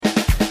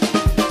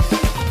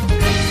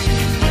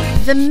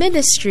The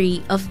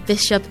ministry of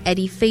Bishop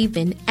Eddie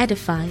Fabian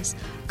edifies,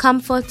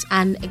 comforts,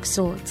 and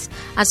exhorts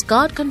as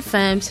God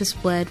confirms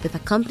His word with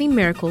accompanying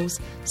miracles,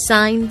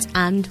 signs,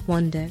 and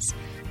wonders.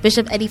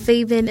 Bishop Eddie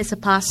Fabian is a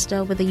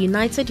pastor with the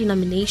United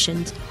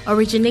Denominations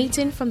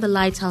originating from the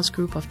Lighthouse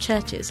Group of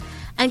Churches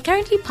and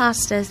currently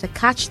pastors the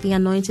Catch the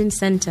Anointing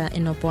Center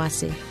in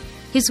Obuasi.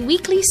 His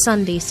weekly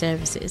Sunday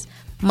services,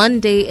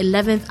 Monday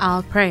 11th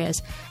hour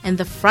prayers, and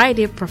the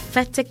Friday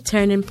prophetic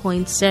turning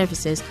point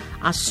services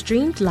are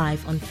streamed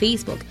live on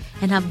Facebook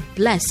and have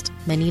blessed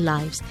many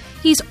lives.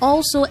 He's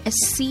also a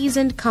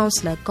seasoned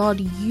counselor God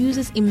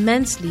uses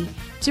immensely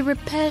to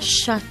repair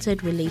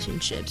shattered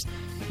relationships.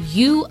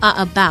 You are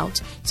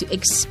about to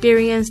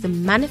experience the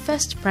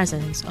manifest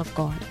presence of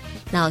God.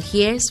 Now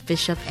here's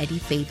Bishop Eddie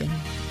Fabian.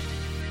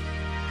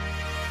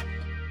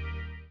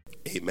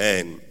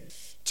 Amen.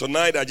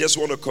 Tonight, I just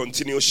want to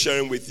continue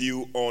sharing with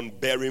you on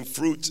bearing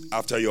fruit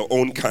after your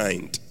own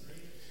kind.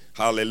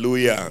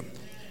 Hallelujah.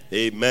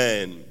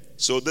 Amen.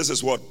 So this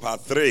is what?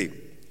 Part 3.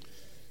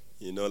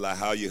 You know, like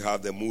how you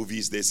have the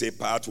movies, they say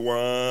part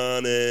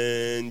 1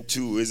 and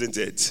 2, isn't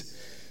it?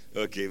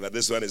 Okay, but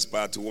this one is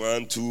part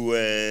 1, 2,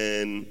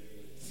 and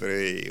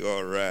 3.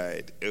 All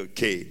right.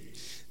 Okay.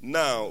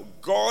 Now,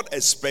 God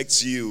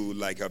expects you,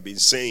 like I've been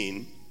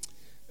saying,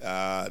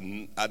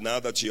 now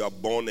that you are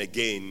born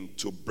again,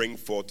 to bring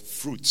forth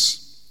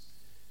fruits.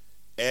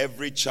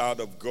 Every child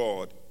of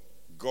God,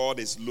 God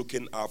is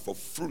looking out for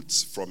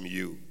fruits from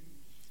you.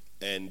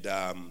 And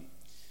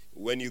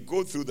when you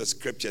go through the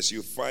scriptures,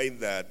 you find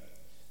that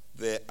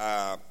there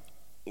are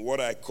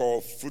what I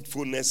call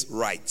fruitfulness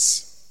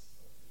rights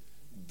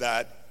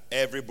that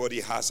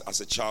everybody has as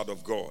a child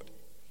of God.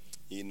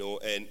 You know,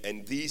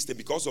 and these,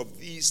 because of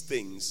these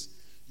things,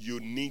 you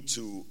need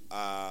to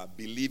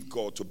believe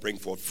God to bring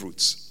forth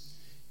fruits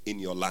in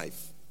your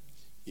life.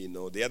 You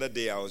know, the other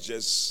day I was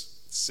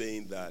just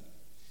saying that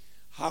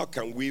how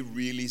can we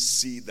really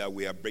see that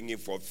we are bringing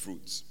forth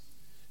fruits?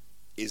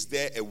 Is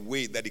there a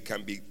way that it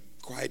can be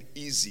quite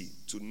easy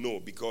to know?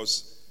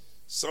 Because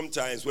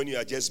sometimes when you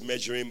are just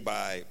measuring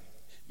by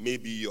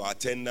maybe your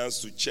attendance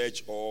to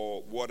church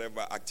or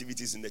whatever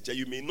activities in the church,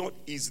 you may not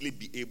easily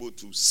be able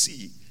to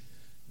see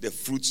the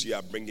fruits you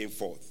are bringing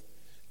forth.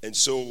 And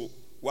so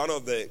one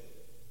of the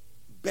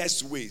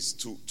best ways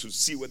to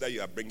see whether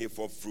you are bringing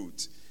forth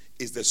fruit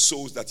is the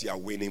souls that you are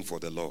winning for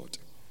the Lord.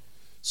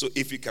 So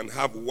if you can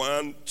have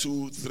 1,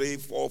 2, 3,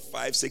 4,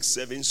 5, 6,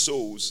 7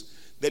 souls,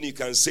 then you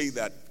can say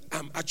that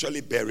I'm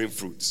actually bearing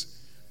fruits.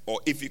 Or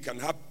if you can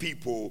have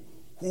people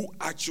who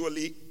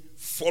actually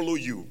follow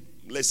you.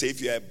 Let's say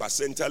if you're a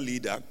Bacenta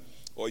leader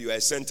or you're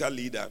a center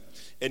leader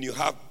and you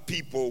have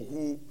people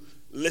who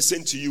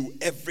listen to you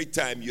every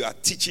time you are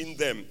teaching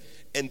them,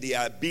 and they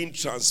are being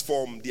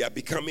transformed, they are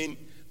becoming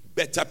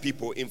better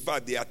people. In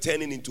fact, they are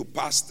turning into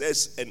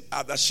pastors and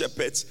other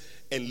shepherds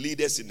and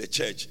leaders in the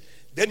church.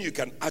 Then you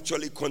can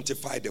actually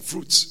quantify the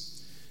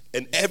fruits.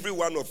 And every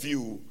one of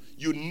you,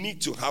 you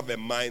need to have a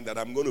mind that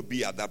I'm going to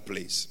be at that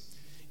place.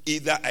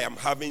 Either I am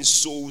having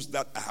souls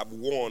that I have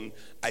won,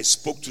 I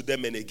spoke to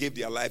them and they gave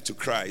their life to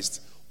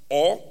Christ,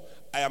 or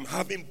I am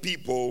having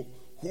people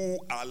who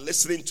are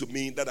listening to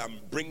me that I'm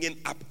bringing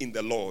up in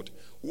the Lord,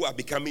 who are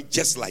becoming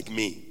just like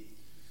me.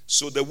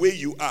 So the way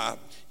you are,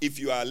 if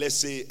you are, let's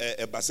say,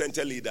 a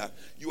Bacenta leader,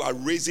 you are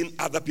raising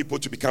other people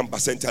to become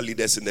Bacenta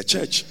leaders in the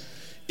church.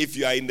 If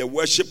you are in the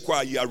worship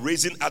choir, you are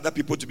raising other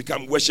people to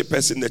become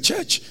worshipers in the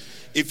church.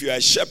 If you are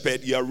a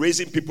shepherd, you are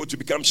raising people to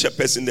become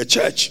shepherds in the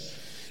church.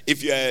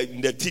 If you are in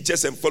the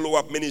teachers and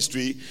follow-up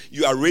ministry,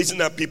 you are raising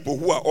up people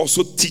who are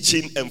also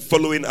teaching and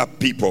following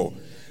up people.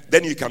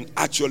 Then you can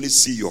actually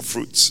see your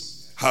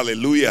fruits.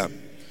 Hallelujah.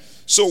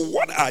 So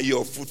what are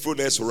your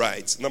fruitfulness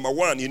rights? Number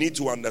 1, you need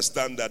to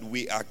understand that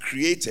we are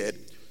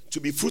created to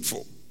be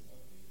fruitful.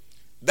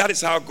 That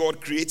is how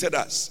God created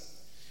us.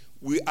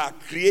 We are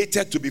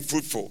created to be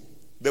fruitful.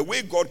 The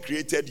way God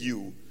created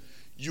you,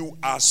 you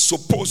are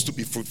supposed to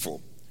be fruitful.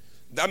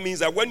 That means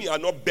that when you are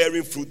not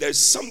bearing fruit,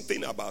 there's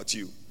something about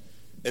you.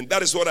 And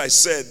that is what I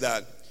said,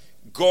 that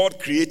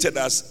God created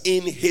us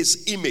in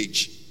His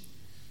image.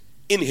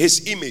 In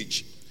His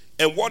image.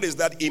 And what is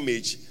that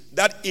image?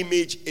 That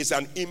image is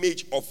an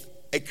image of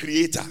a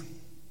creator.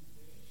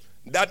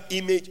 That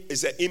image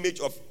is an image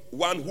of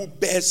one who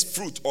bears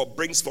fruit or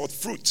brings forth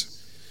fruit.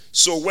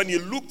 So when you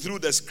look through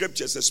the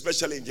scriptures,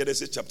 especially in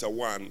Genesis chapter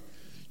 1,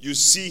 you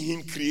see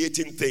Him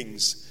creating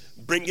things,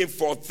 bringing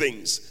forth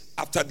things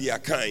after their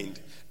kind.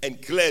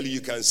 And clearly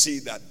you can see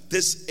that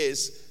this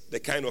is the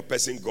kind of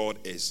person God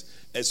is.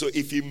 And so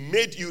if He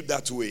made you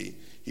that way,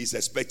 He's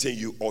expecting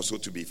you also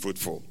to be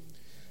fruitful.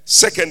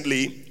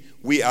 Secondly,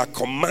 we are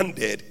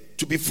commanded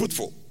to be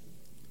fruitful.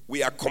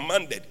 We are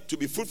commanded to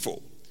be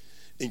fruitful.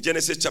 In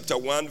Genesis chapter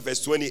 1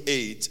 verse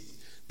 28,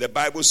 the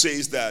Bible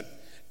says that,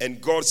 and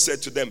God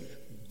said to them,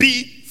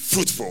 be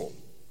fruitful.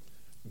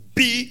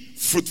 Be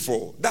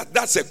fruitful.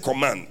 That's a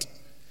command.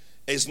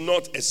 It's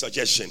not a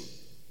suggestion.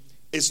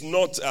 It's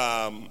not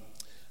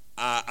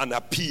an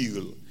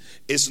appeal.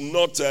 It's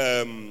not,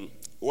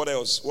 what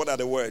else? What are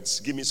the words?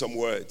 Give me some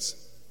words.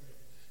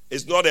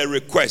 It's not a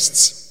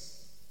request.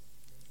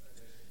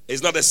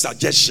 It's not a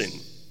suggestion.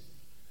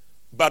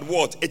 But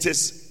what? It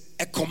is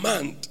a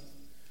command.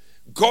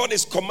 God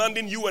is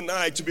commanding you and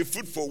I to be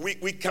fruitful.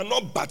 We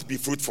cannot but be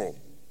fruitful.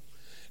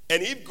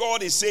 And if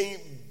God is saying,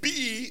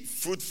 be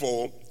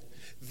fruitful,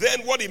 then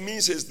what it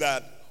means is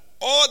that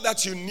all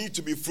that you need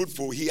to be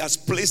fruitful, He has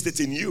placed it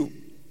in you.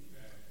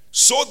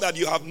 So that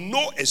you have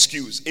no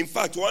excuse. In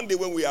fact, one day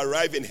when we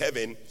arrive in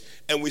heaven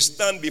and we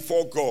stand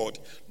before God,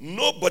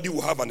 nobody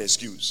will have an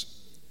excuse.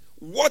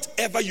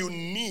 Whatever you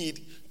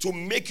need to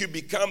make you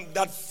become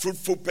that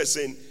fruitful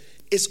person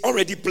is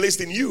already placed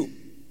in you.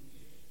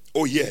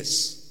 Oh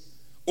yes.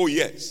 Oh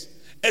yes.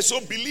 And so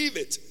believe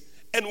it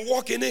and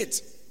walk in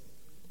it.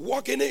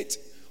 Walk in it.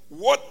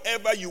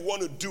 Whatever you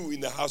want to do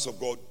in the house of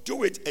God,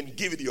 do it and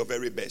give it your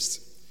very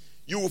best.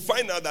 You will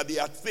find out that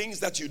there are things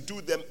that you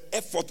do them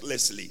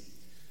effortlessly.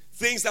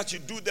 Things that you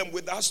do them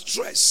without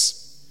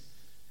stress.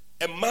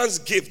 A man's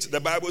gift, the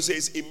Bible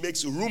says, it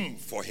makes room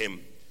for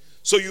him.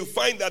 So you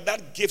find that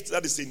that gift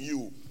that is in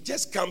you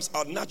just comes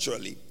out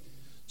naturally.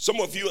 Some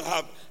of you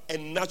have a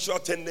natural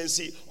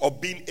tendency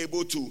of being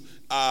able to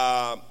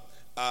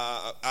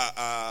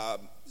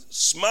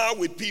smile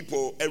with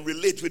people and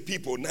relate with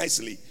people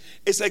nicely.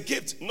 It's a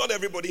gift. Not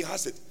everybody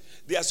has it.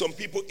 There are some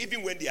people,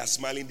 even when they are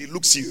smiling, they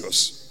look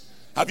serious.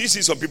 Have you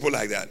seen some people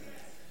like that?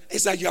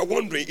 It's like you are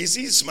wondering, is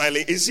he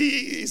smiling? Is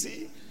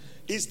he?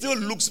 He still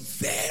looks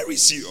very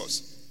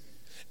serious.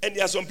 And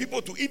there are some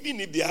people too, even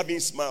if they haven't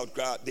smiled,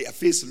 their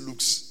face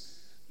looks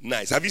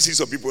nice. Have you seen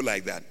some people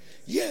like that?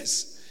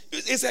 Yes.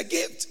 It's a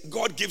gift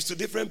God gives to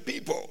different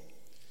people.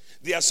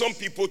 There are some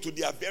people too,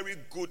 they are very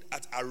good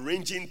at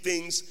arranging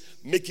things,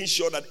 making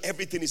sure that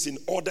everything is in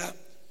order.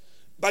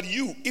 But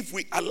you, if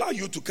we allow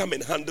you to come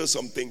and handle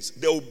some things,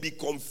 there will be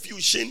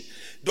confusion,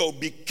 there will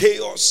be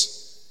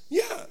chaos.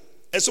 Yeah.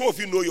 And some of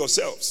you know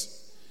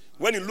yourselves.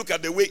 When you look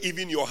at the way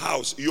even your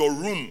house, your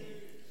room,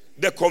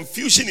 the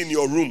confusion in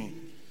your room,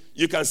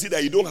 you can see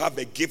that you don't have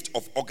a gift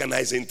of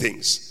organizing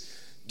things.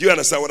 Do you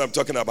understand what I'm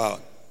talking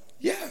about?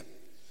 Yeah.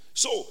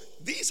 So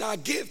these are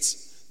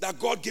gifts that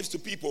God gives to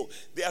people.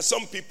 There are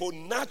some people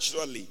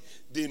naturally,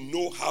 they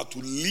know how to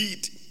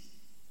lead.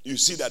 You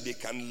see that they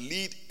can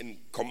lead and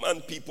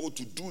command people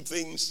to do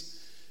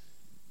things.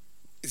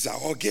 These are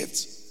all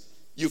gifts.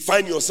 You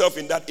find yourself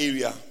in that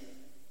area,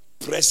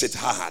 press it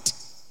hard.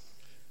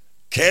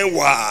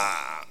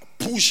 Kenwa,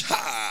 push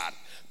hard.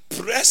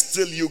 Press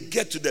till you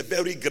get to the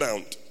very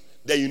ground.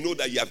 Then you know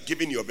that you have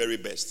given your very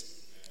best.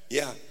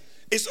 Yeah.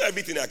 It's not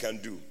everything I can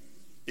do.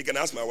 You can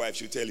ask my wife,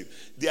 she'll tell you.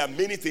 There are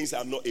many things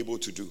I'm not able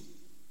to do.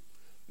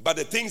 But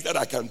the things that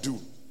I can do,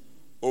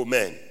 oh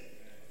man.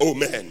 Oh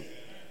man.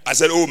 I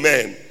said, oh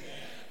man.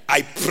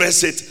 I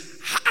press it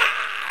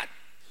hard.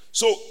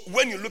 So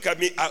when you look at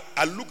me,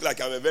 I look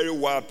like I'm a very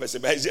wild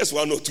person, but it's just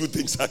one or two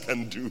things I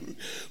can do.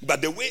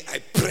 But the way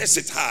I press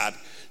it hard,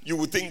 you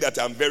would think that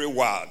I'm very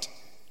wild.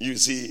 You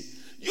see,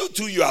 you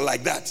too, you are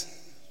like that.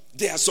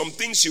 There are some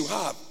things you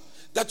have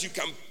that you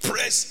can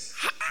press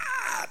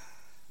hard.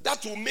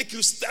 That will make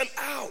you stand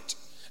out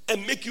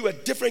and make you a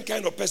different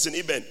kind of person.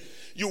 Even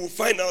you will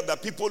find out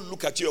that people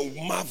look at you and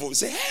marvel and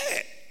say,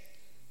 hey,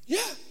 yeah.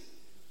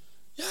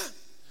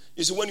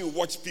 You see, when you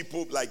watch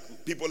people like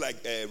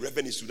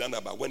Reverend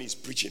Sudanaba when he's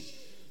preaching,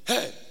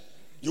 hey,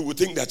 you would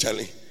think that,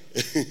 Charlie.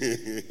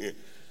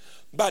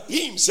 But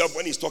he himself,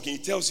 when he's talking, he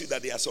tells you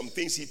that there are some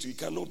things he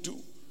cannot do,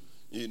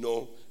 you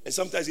know. And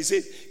sometimes he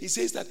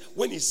says that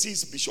when he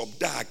sees Bishop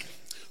Dag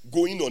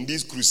going on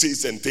these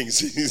crusades and things,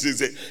 he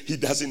says he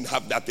doesn't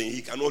have that thing.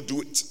 He cannot do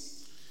it.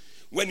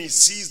 When he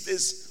sees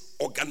this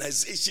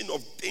organization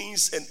of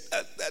things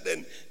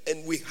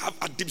and we have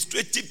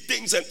administrative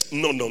things and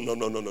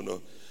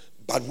no.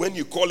 But when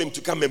you call him to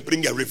come and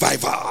bring a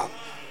revival,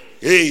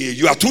 hey,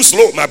 you are too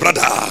slow, my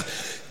brother.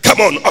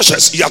 Come on,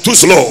 ushers, you are too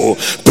slow.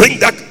 Bring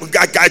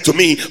that guy to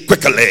me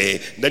quickly.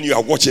 Then you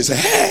are watching and say,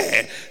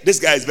 hey, this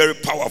guy is very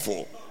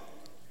powerful.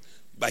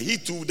 But he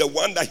too, the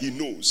one that he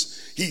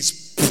knows,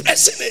 he's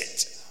pressing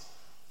it.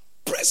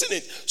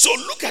 So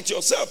look at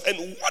yourself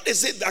and what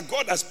is it that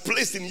God has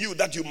placed in you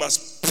that you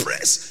must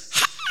press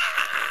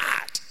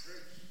hard?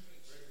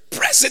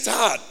 Press it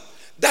hard.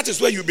 That is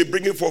where you'll be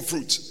bringing forth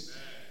fruit.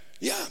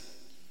 Yeah.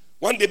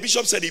 One day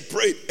Bishop said he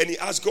prayed and he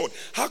asked God,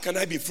 how can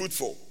I be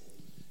fruitful?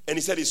 And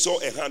he said he saw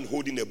a hand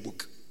holding a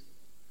book.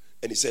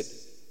 And he said,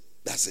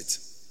 that's it.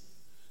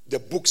 The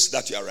books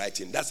that you are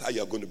writing, that's how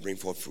you are going to bring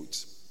forth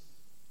fruit.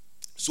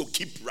 So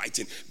keep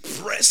writing.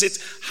 Press it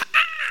hard.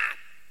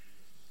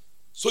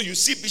 So you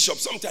see Bishop,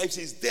 sometimes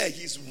he's there.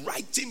 He's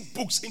writing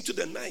books into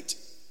the night.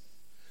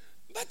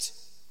 But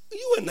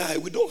you and I,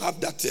 we don't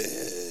have that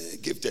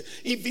gift.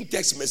 Even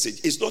text message.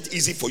 It's not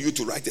easy for you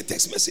to write a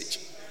text message.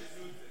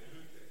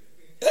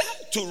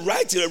 To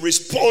write a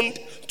respond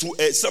to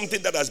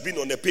something that has been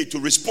on a page, to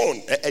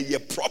respond a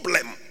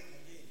problem.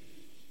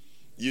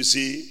 You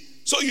see?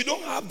 So you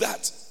don't have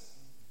that.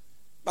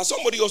 But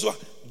somebody also,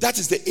 that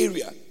is the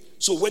area.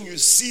 So when you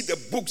see the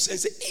books and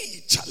say,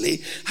 hey,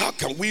 Charlie, how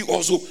can we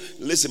also,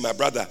 listen, my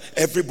brother,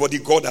 everybody,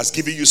 God has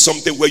given you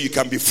something where you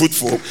can be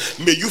fruitful.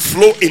 May you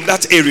flow in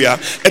that area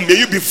and may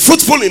you be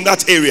fruitful in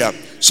that area.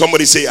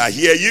 Somebody say, I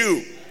hear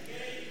you.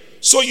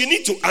 So you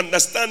need to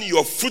understand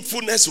your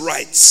fruitfulness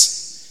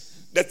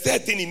rights. The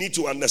third thing you need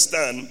to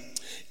understand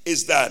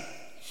is that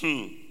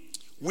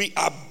we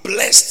are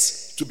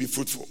blessed to be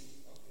fruitful.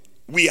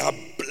 We are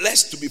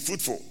blessed to be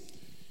fruitful.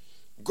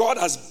 God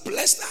has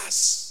blessed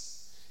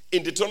us.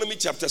 In Deuteronomy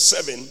chapter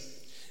 7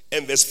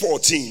 and verse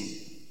 14.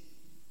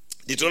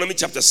 Deuteronomy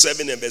chapter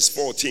 7 and verse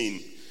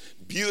 14.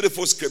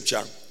 Beautiful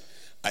scripture.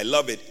 I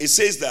love it. It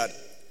says that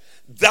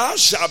thou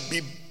shalt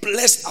be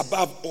blessed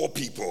above all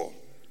people.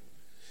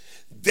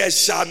 There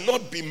shall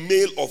not be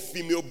male or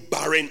female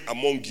barren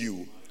among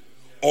you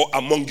or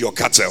among your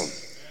cattle.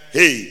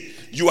 Hey,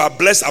 you are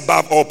blessed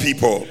above all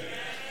people.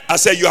 I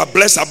said you are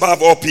blessed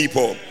above all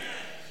people.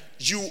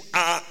 You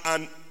are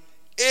an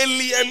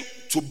alien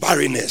to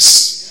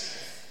barrenness.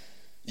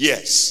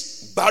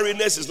 Yes,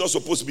 barrenness is not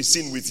supposed to be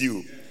seen with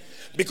you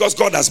because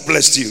God has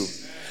blessed you.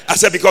 I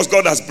said because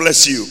God has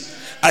blessed you.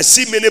 I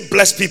see many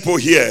blessed people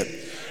here.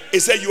 It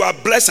said you are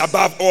blessed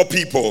above all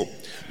people.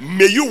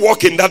 May you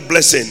walk in that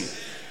blessing.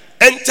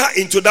 Enter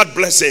into that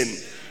blessing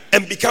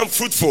and become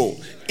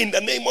fruitful in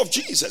the name of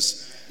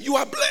Jesus. You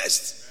are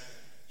blessed.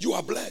 You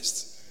are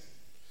blessed.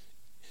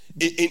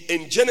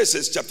 In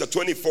Genesis chapter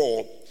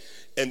 24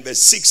 and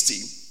verse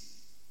 60,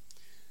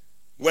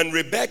 when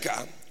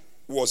Rebekah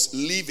was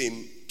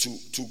leaving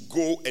to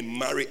go and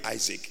marry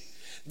Isaac,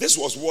 this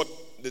was what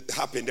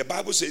happened. The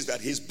Bible says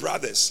that his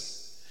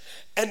brothers,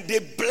 and they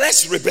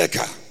blessed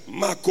Rebekah.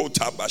 And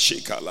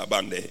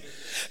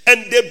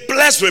they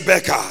blessed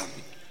Rebekah.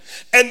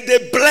 And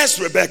they blessed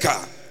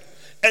Rebekah.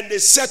 And they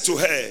said to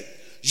her,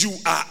 you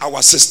are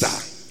our sister.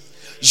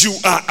 You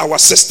are our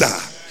sister.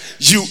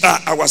 You are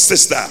our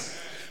sister.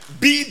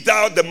 Be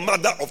thou the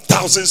mother of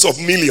thousands of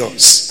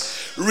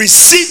millions.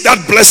 Receive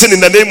that blessing in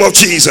the name of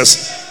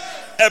Jesus.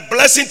 A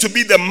blessing to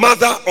be the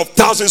mother of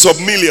thousands of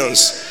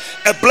millions.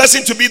 A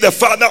blessing to be the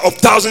father of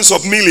thousands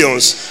of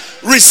millions.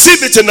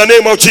 Receive it in the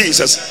name of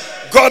Jesus.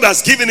 God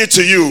has given it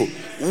to you.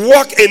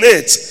 Walk in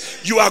it.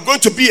 You are going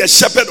to be a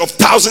shepherd of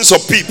thousands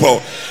of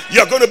people.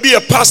 You are going to be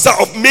a pastor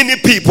of many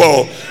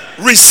people.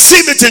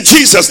 Receive it in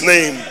Jesus'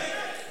 name.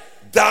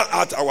 Thou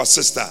art our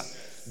sister.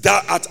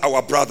 Thou art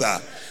our brother.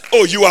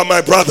 Oh, you are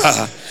my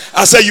brother.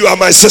 I say you are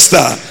my sister.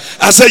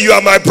 I say you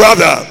are my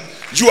brother.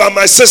 You are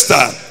my sister.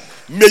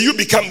 May you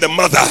become the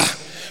mother.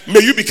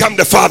 May you become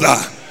the father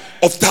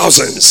of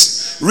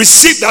thousands.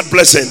 Receive that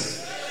blessing.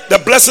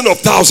 The blessing of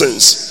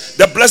thousands.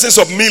 The blessings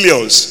of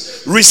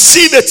millions.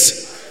 Receive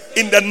it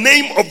in the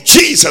name of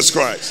Jesus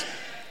Christ.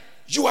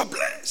 You are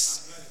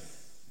blessed.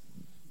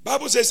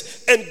 Bible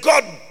says, and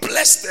God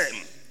blessed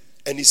them,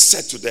 and he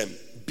said to them,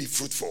 be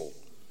fruitful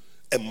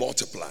and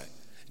multiply.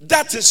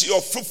 That is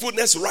your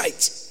fruitfulness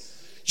right.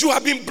 You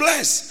have been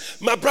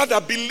blessed. My brother,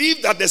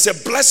 believe that there's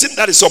a blessing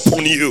that is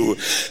upon you.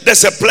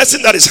 There's a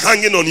blessing that is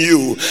hanging on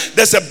you.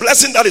 There's a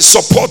blessing that is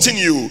supporting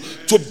you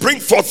to bring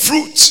forth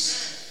fruit.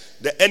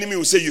 The enemy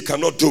will say you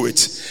cannot do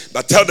it.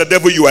 But tell the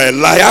devil you are a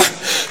liar.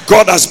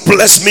 God has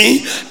blessed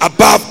me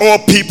above all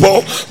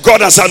people.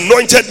 God has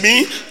anointed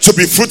me to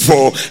be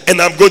fruitful,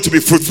 and I'm going to be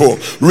fruitful.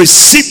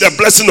 Receive the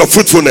blessing of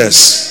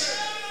fruitfulness.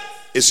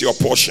 It's your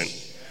portion.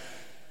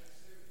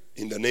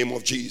 In the name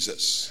of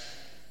Jesus.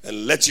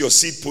 And let your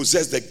seed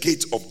possess the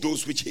gate of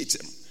those which hate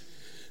him.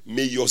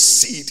 May your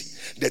seed,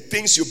 the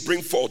things you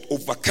bring forth,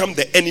 overcome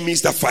the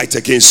enemies that fight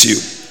against you.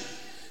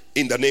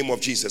 In the name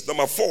of Jesus.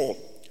 Number 4,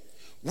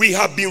 we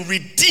have been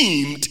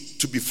redeemed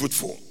to be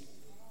fruitful.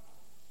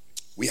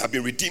 We have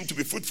been redeemed to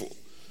be fruitful.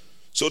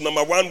 So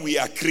number 1, we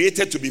are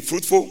created to be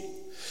fruitful.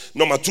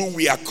 Number 2,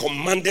 we are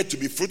commanded to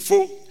be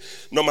fruitful.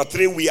 Number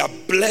 3, we are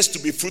blessed to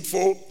be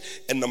fruitful.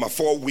 And number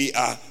 4, we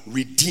are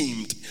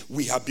redeemed.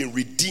 We have been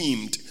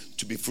redeemed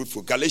to be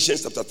fruitful.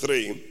 Galatians chapter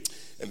 3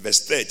 and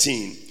verse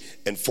 13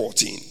 and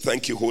 14.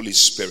 Thank you, Holy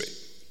Spirit.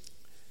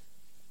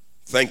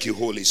 Thank you,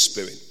 Holy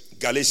Spirit.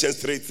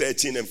 Galatians 3,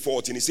 13 and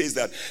 14. It says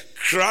that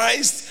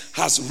Christ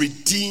has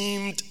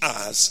redeemed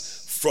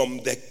us from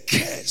the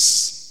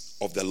curse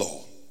of the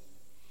law.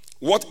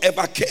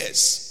 Whatever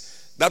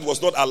curse that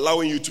was not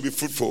allowing you to be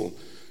fruitful,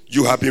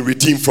 you have been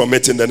redeemed from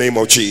it in the name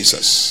of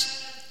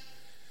Jesus.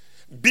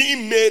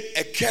 Being made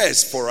a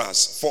curse for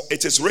us, for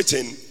it is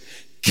written,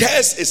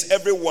 curse is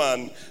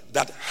everyone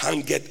that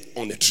hangeth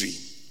on a tree.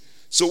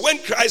 So when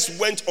Christ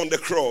went on the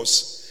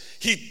cross,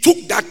 he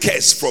took that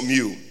curse from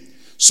you,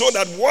 so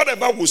that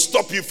whatever will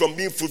stop you from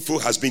being fruitful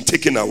has been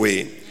taken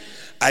away.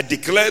 I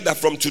declare that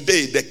from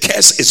today, the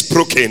curse is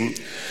broken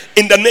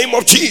in the name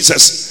of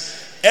Jesus.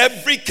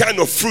 Every kind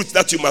of fruit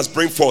that you must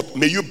bring forth,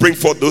 may you bring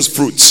forth those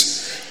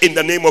fruits in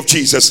the name of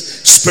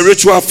Jesus.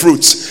 Spiritual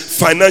fruits,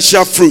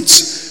 financial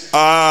fruits,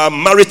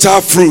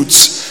 marital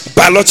fruits,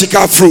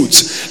 biological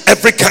fruits,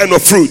 every kind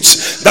of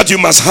fruits that you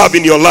must have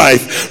in your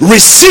life,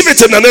 receive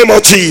it in the name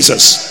of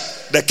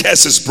Jesus. The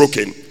curse is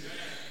broken.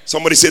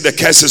 Somebody say the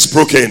curse is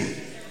broken.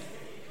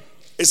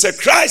 It said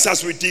Christ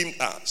has redeemed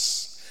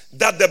us,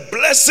 that the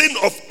blessing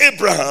of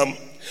Abraham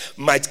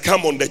might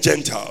come on the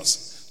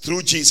Gentiles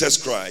through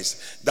Jesus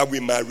Christ, that we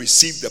might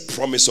receive the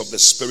promise of the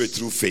Spirit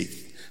through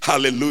faith.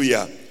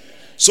 Hallelujah.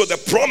 So the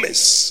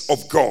promise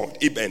of God,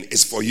 amen,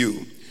 is for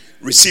you.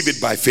 Receive it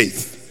by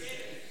faith.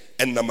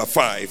 And number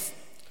 5,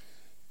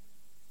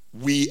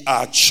 we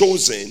are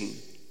chosen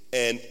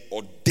and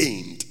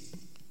ordained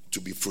to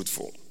be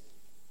fruitful.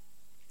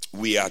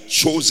 We are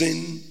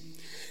chosen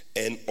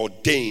and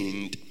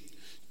ordained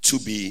to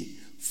be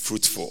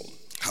fruitful.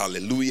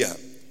 Hallelujah.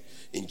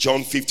 In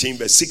John 15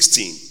 verse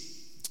 16,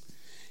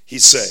 he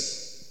said,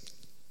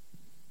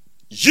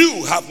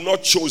 you have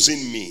not chosen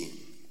me,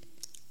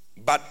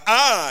 but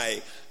I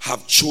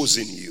have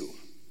chosen you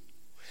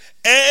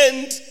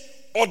and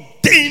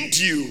ordained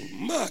you.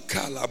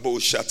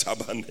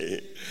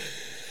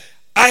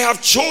 I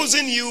have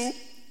chosen you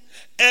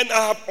and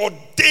I have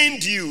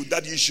ordained you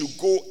that you should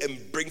go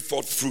and bring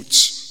forth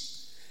fruit,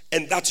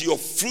 and that your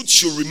fruit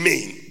should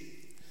remain,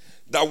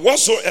 that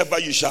whatsoever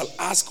you shall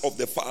ask of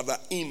the Father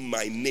in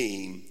my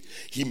name,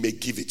 he may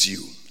give it to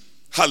you.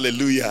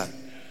 Hallelujah.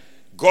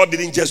 God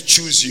didn't just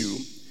choose you,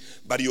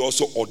 but he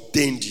also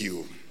ordained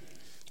you.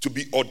 To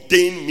be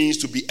ordained means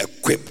to be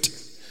equipped.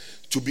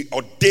 To be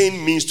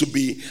ordained means to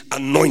be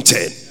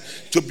anointed.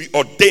 To be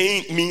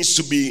ordained means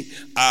to be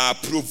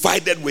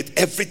provided with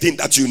everything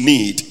that you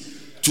need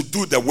to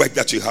do the work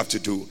that you have to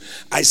do.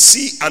 I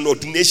see an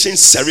ordination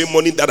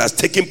ceremony that has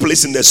taken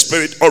place in the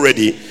spirit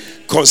already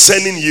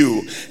concerning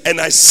you,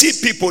 and I see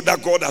people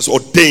that God has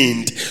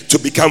ordained to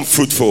become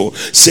fruitful.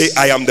 Say,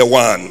 I am the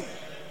one.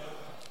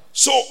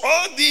 So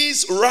all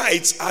these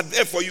rights are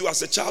there for you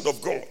as a child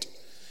of God.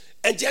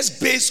 And just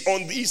based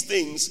on these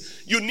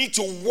things, you need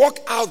to walk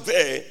out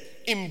there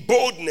in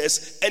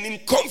boldness and in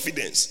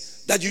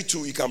confidence that you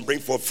too, you can bring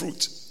forth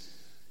fruit.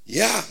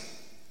 Yeah.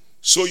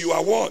 So you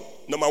are what?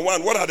 Number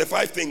 1, what are the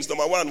 5 things?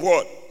 Number 1,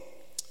 what?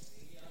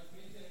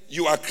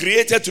 You are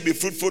created to be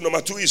fruitful. Number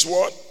 2 is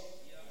what?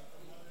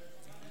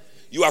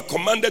 You are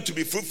commanded to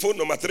be fruitful.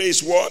 Number 3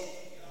 is what?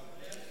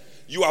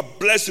 You are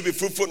blessed to be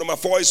fruitful. Number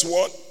 4 is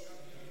what?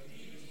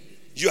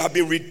 You have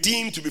been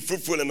redeemed to be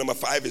fruitful. And number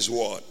 5 is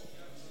what?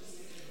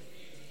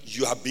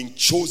 You have been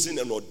chosen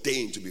and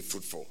ordained to be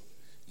fruitful.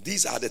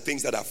 These are the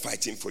things that are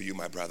fighting for you,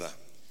 my brother.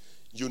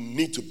 You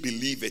need to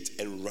believe it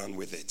and run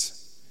with it.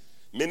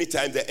 Many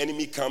times the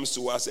enemy comes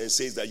to us and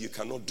says that you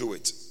cannot do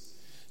it.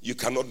 You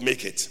cannot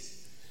make it.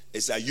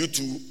 It's like you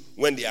too,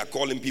 when they are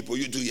calling people,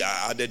 you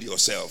are added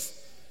yourself.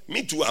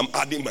 Me too, I'm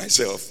adding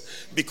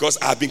myself because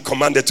I've been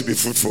commanded to be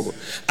fruitful.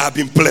 I've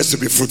been blessed to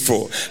be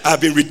fruitful.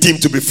 I've been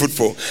redeemed to be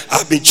fruitful.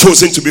 I've been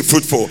chosen to be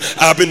fruitful.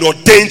 I've been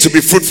ordained to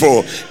be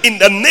fruitful in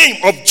the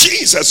name of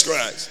Jesus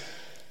Christ.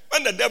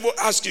 When the devil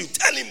asks you,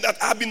 tell him that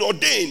I've been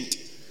ordained.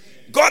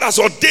 God has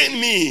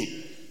ordained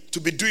me to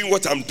be doing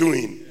what I'm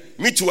doing.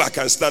 Me too, I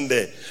can stand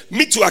there.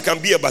 Me too, I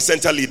can be a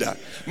center leader.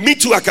 Me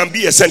too, I can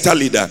be a center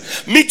leader.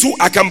 Me too,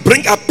 I can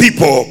bring up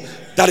people.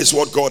 That is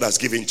what God has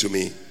given to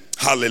me.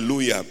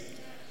 Hallelujah.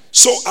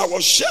 So I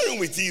was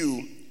sharing with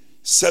you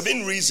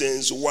 7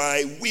 reasons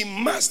why we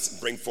must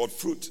bring forth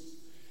fruit.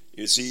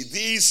 You see,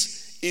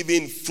 these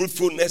even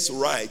fruitfulness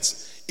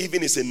rights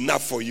even is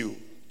enough for you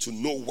to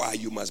know why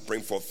you must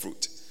bring forth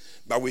fruit.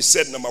 But we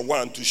said, number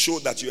 1, to show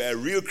that you are a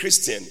real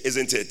Christian,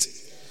 isn't it?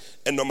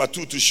 And number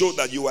 2, to show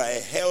that you are a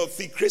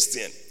healthy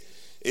Christian.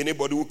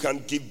 Anybody who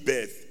can't give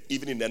birth,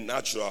 even in the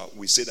natural,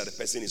 we say that the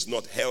person is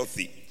not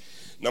healthy.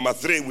 Number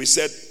 3, we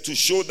said to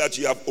show that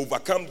you have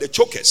overcome the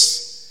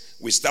chokers.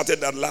 We started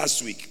that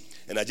last week,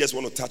 and I just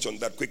want to touch on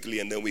that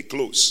quickly and then we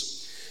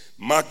close.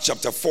 Mark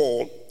chapter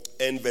 4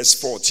 and verse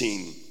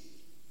 14.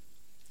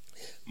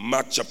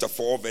 Mark chapter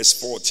 4 verse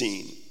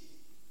 14.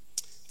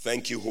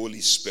 Thank you, Holy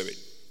Spirit.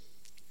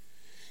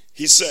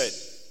 He said,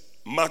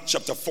 Mark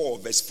chapter 4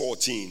 verse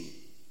 14.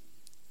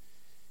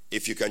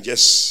 If you can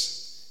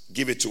just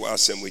give it to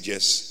us and we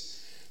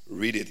just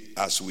read it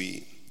as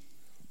we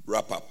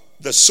wrap up.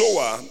 The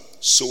sower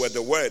sowed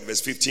the word,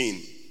 verse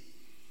 15.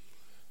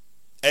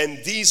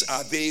 And these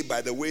are they by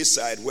the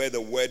wayside where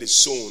the word is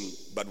sown.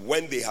 But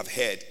when they have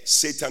heard,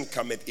 Satan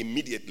cometh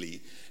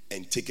immediately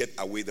and taketh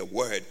away the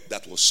word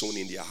that was sown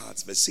in their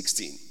hearts. Verse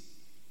 16.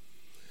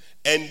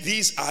 And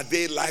these are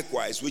they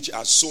likewise which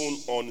are sown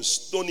on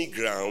stony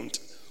ground,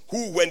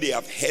 who when they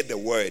have heard the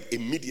word,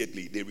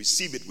 immediately they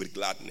receive it with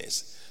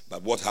gladness.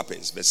 But what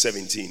happens? Verse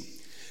 17.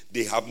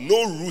 They have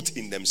no root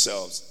in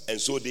themselves, and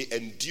so they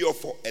endure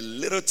for a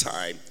little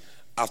time.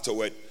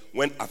 Afterward,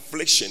 when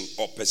affliction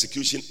or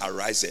persecution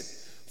ariseth,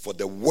 for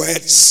the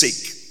word's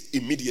sake,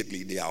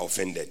 immediately they are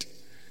offended.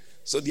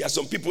 So there are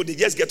some people, they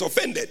just get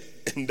offended,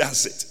 and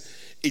that's it.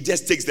 It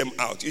just takes them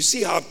out. You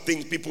see how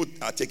people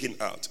are taken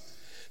out.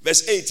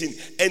 Verse 18,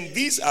 and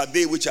these are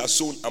they which are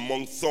sown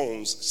among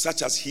thorns,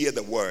 such as hear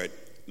the word.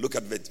 Look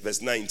at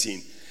verse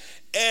 19.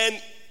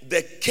 And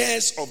the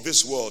cares of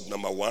this world,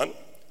 number 1.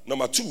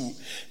 Number 2,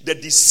 the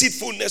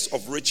deceitfulness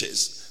of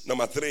riches.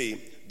 Number 3,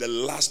 the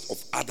lust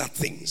of other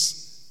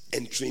things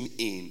entering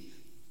in,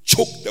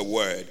 choke the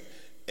word,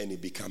 and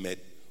it becometh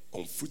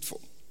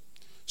unfruitful.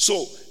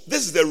 So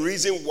this is the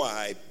reason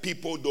why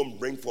people don't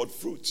bring forth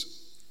fruit.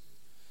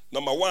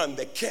 Number 1,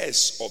 the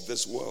cares of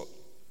this world.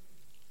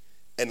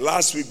 And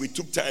last week we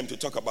took time to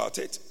talk about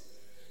it.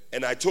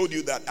 And I told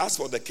you that as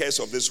for the cares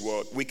of this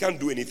world, we can't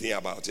do anything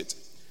about it.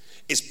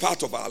 It's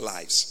part of our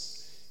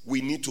lives.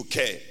 We need to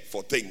care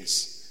for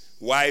things.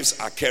 Wives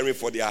are caring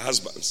for their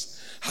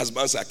husbands.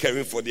 Husbands are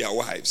caring for their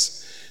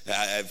wives.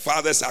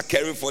 Fathers are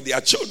caring for their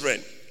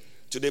children.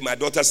 Today my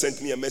daughter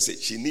sent me a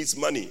message. She needs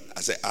money.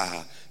 I said,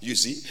 you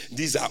see,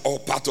 these are all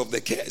part of the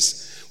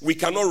cares. We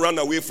cannot run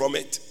away from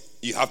it.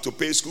 You have to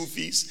pay school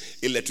fees,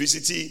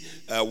 electricity,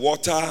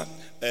 water.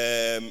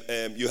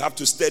 You have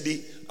to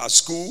study at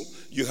school.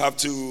 You have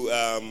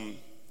to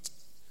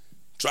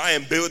try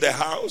and build a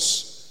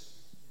house,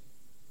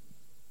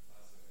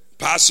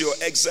 pass your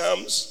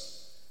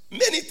exams,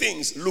 many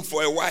things. Look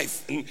for a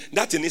wife. And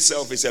that in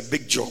itself is a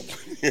big job.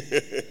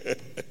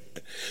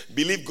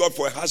 Believe God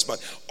for a husband.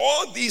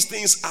 All these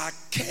things are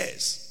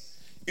cares.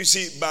 You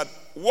see, but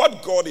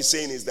what God is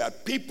saying is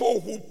that people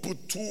who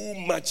put too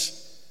much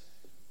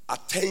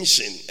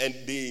attention and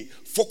they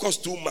focus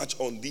too much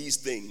on these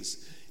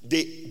things,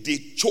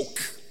 they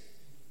choke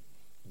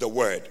the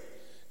word.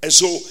 And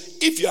so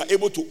if you are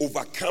able to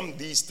overcome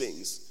these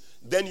things,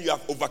 then you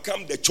have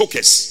overcome the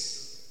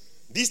chokers.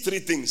 These three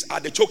things are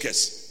the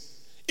chokers.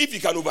 If you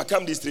can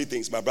overcome these three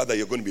things, my brother,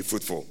 you're going to be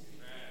fruitful.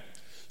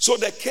 So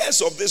the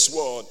cares of this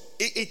world,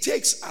 it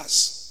takes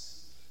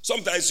us.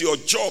 Sometimes your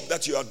job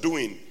that you are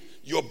doing,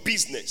 your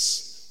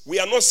business. We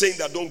are not saying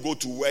that don't go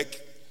to work,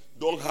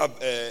 don't have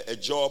a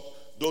job,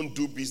 don't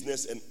do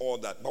business and all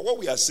that. But what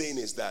we are saying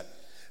is that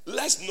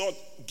let's not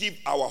give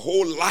our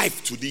whole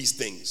life to these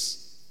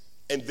things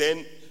and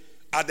then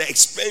at the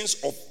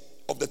expense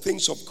of the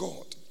things of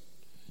God.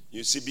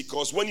 You see,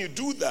 because when you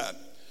do that,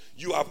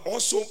 you have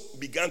also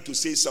begun to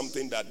say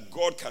something that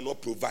God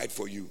cannot provide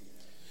for you.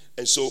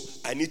 And so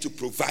I need to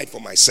provide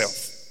for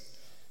myself.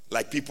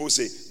 Like people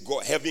say,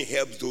 God, heaven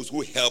helps those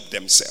who help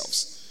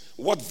themselves.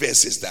 What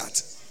verse is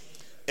that?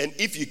 And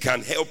if you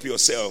can help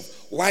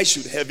yourself, why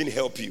should heaven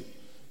help you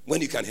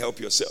when you can help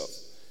yourself?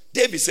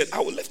 David said, I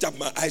will lift up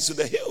my eyes to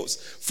the hills.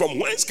 From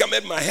whence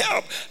cometh my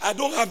help? I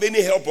don't have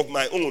any help of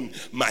my own.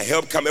 My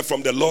help cometh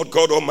from the Lord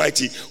God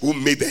Almighty, who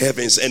made the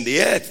heavens and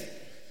the earth.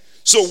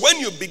 So when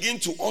you begin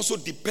to also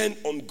depend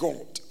on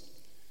God,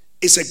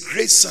 it's a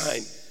great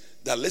sign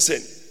that,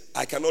 listen,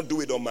 I cannot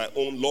do it on my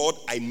own. Lord,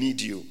 I need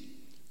you.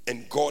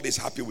 And God is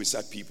happy with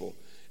such people.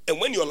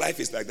 And when your life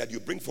is like that, you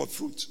bring forth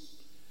fruit.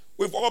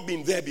 We've all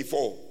been there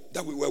before,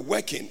 that we were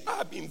working.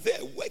 I've been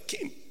there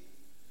working.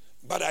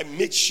 But I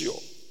made sure.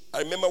 I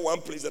remember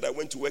one place that I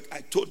went to work.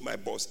 I told my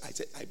boss, I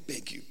said, I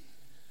beg you,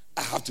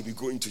 I have to be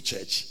going to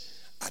church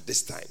at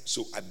this time.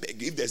 So I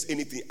beg you, if there's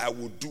anything, I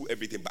will do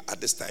everything. But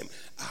at this time,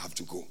 I have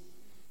to go.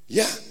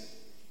 Yeah.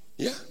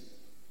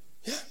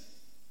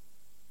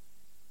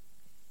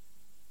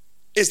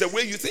 It's the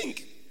way you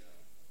think.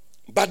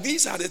 But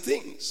these are the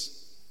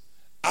things.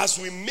 As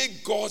we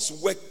make God's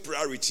work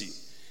priority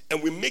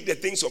and we make the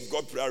things of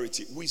God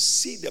priority, we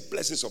see the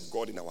blessings of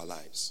God in our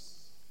lives.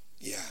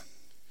 Yeah.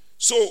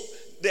 So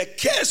the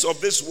cares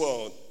of this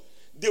world,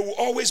 they will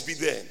always be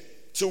there.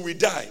 Till we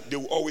die, they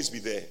will always be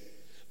there.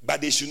 But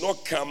they should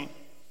not come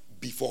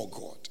before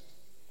God.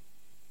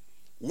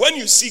 When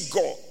you seek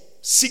God,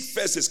 seek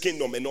first his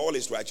kingdom and all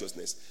his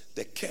righteousness,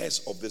 the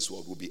cares of this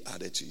world will be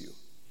added to you.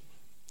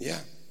 Yeah.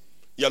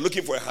 You are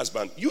looking for a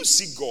husband. You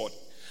seek God.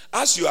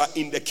 As you are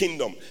in the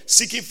kingdom,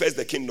 seeking first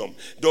the kingdom,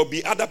 there will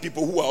be other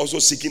people who are also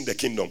seeking the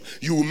kingdom.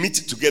 You will meet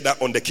together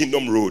on the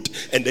kingdom road,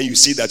 and then you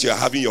see that you are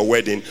having your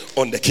wedding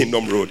on the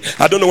kingdom road.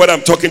 I don't know whether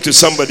I'm talking to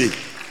somebody.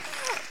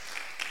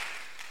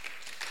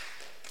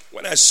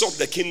 When I saw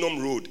the kingdom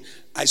road,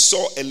 I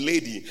saw a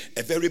lady,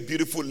 a very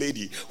beautiful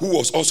lady, who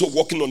was also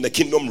walking on the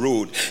kingdom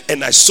road.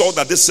 And I saw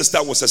that this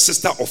sister was a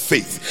sister of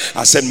faith.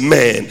 I said,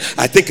 man,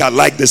 I think I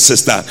like this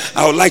sister.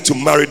 I would like to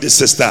marry this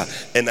sister.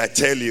 And I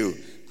tell you,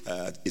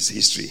 it's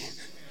history.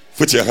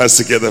 Put your hands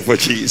together for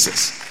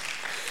Jesus.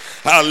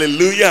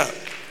 Hallelujah.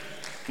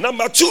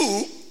 Number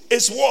 2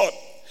 is what?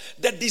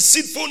 The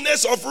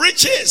deceitfulness of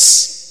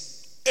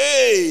riches.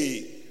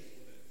 Hey,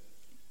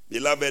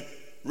 beloved,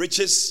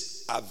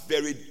 riches are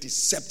very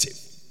deceptive.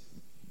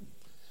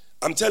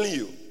 I'm telling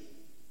you,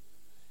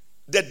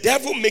 the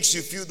devil makes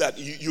you feel that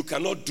you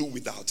cannot do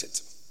without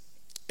it.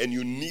 And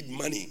you need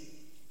money.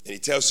 And he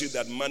tells you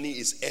that money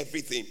is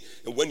everything.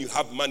 And when you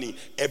have money,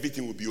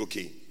 everything will be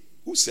okay.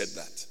 Who said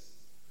that?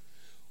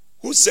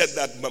 Who said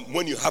that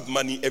when you have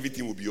money,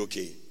 everything will be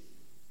okay?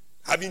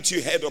 Haven't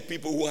you heard of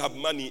people who have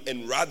money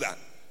and rather?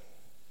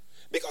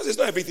 Because it's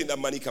not everything that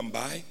money can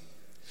buy.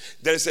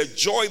 There is a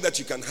joy that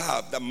you can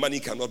have that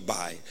money cannot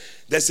buy.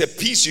 There's a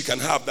peace you can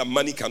have that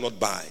money cannot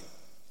buy.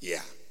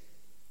 Yeah.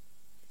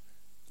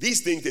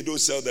 These things, they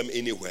don't sell them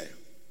anywhere.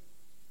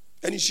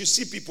 And you should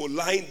see people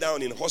lying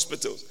down in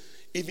hospitals,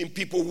 even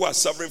people who are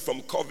suffering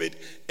from COVID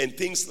and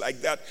things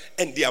like that,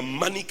 and their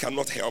money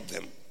cannot help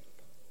them.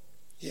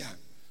 Yeah.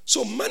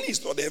 So money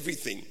is not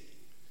everything.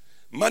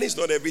 Money is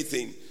not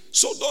everything.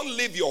 So don't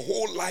live your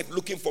whole life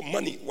looking for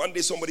money. One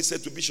day somebody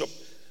said to Bishop,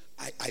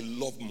 I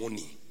love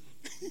money.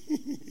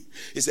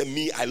 He said,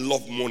 me, I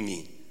love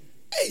money.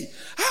 Hey,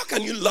 how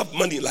can you love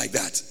money like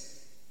that?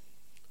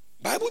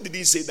 Bible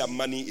didn't say that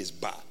money is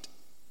bad.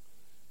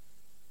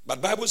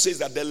 But Bible says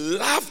that the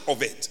love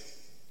of it,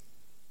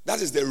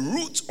 that is the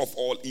root of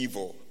all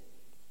evil.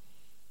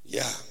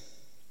 Yeah.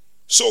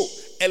 So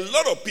a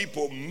lot of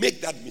people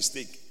make that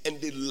mistake and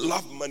they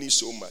love money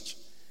so much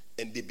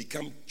and they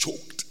become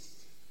choked.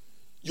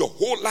 Your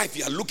whole life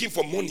you are looking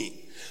for money.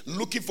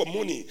 Looking for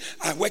money.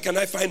 Where can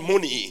I find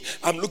money?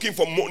 I'm looking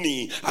for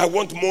money. I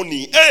want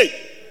money. Hey!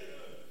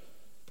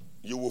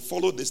 You will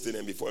follow this thing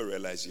and before you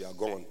realize you are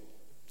gone.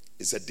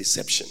 It's a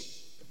deception.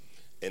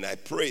 And I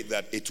pray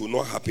that it will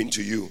not happen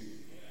to you.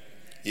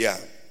 Yeah.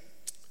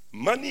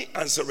 Money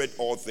answereth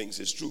all things.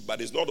 It's true.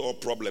 But it's not all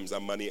problems that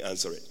money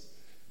answereth.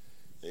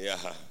 Yeah.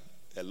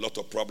 A lot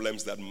of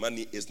problems that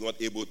money is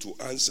not able to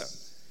answer.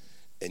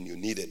 And you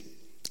need it.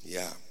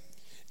 Yeah.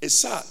 It's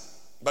sad.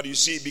 But you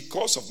see,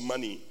 because of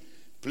money,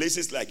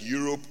 places like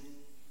Europe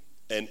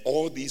and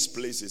all these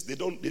places, they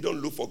don't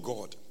look for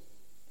God.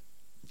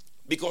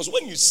 Because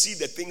when you see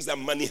the things that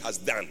money has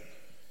done,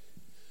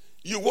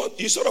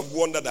 you sort of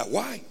wonder that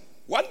why.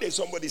 One day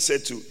somebody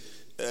said to,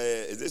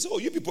 they said, oh,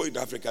 you people in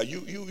Africa,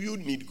 you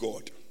need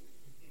God.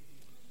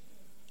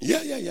 Yeah.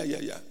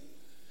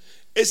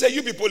 They said,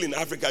 you people in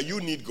Africa,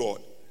 you need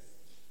God.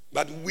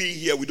 But we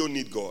here, we don't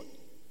need God.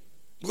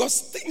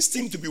 Because things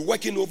seem to be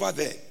working over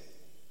there.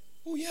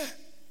 Oh, yeah.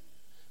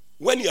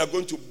 When you are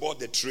going to board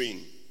the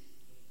train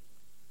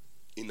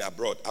in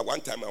abroad, at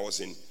one time I was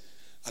in,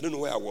 I don't know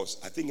where I was,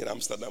 I think in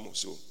Amsterdam or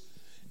so.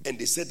 And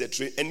they said the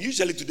train, and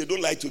usually they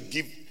don't like to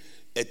give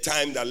a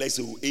time that let's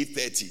say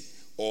 8:30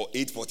 or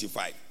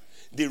 8:45.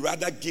 They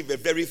rather give a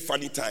very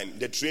funny time.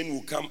 The train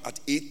will come at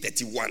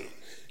 8:31,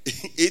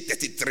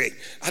 8:33.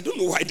 I don't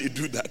know why they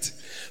do that.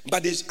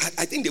 But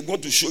I think they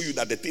want to show you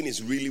that the thing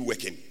is really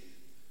working.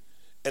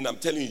 And I'm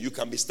telling you, you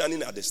can be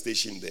standing at the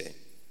station there.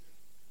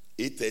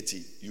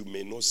 8:30, you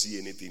may not see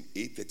anything.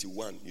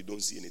 8:31, you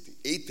don't see anything.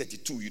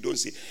 8:32, you don't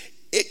see.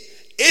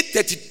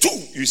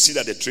 8:32, you see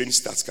that the train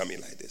starts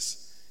coming like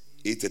this.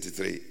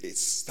 8:33,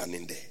 it's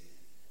standing there.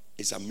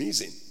 It's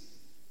amazing.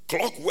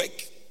 Clockwork.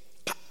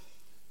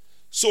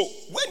 So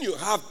when you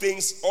have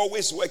things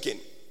always working,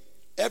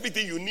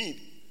 everything you need.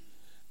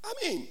 I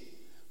mean,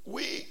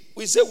 we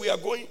say we are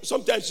going.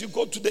 Sometimes you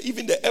go to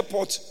even the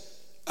airport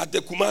at the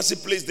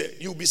Kumasi place there.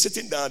 You'll be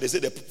sitting down. They say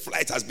the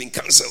flight has been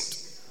cancelled.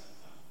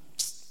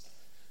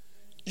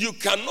 You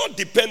cannot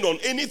depend on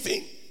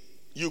anything.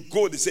 You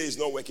go, they say it's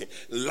not working.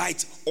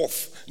 Light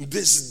off.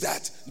 This,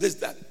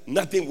 that.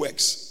 Nothing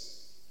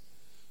works.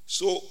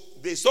 So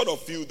they sort of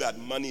feel that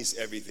money is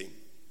everything.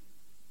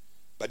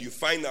 But you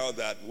find out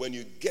that when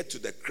you get to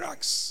the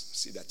cracks,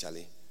 see that,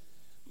 Charlie,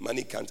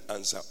 money can't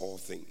answer all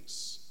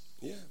things.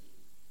 Yeah,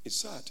 it's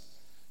sad.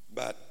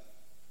 But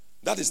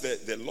that is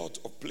the lot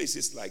of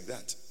places like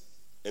that.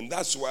 And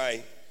that's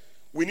why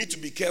we need to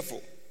be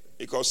careful.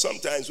 Because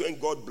sometimes when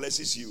God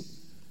blesses you,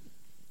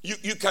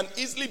 you can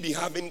easily be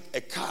having a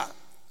car.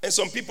 And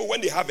some people,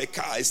 when they have a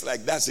car, it's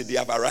like that's it, they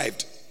have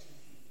arrived.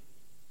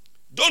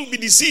 Don't be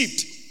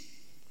deceived.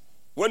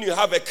 When you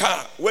have a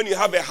car, when you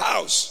have a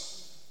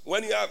house,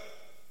 when you have...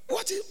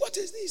 What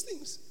is these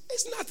things?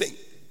 It's nothing.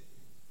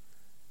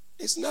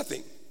 It's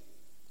nothing.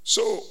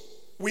 So,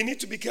 we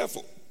need to be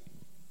careful.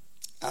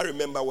 I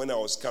remember when I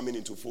was coming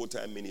into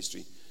full-time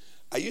ministry,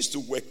 I used to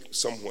work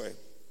somewhere.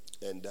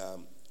 And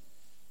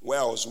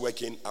where I was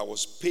working, I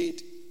was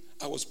paid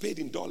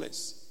in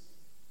dollars.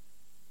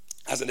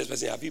 As the next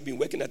person, have you been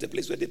working at a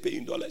place where they pay you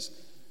in dollars?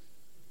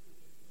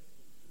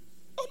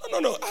 Oh,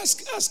 no.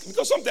 Ask.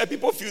 Because sometimes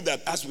people feel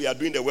that as we are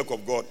doing the work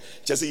of God,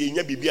 just say,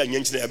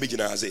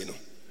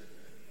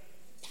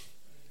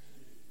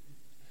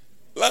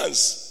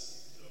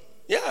 Lance.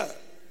 Yeah.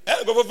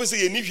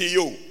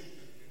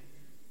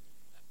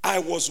 I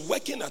was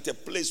working at a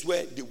place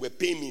where they were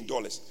paying me in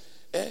dollars.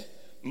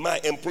 My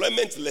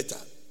employment letter,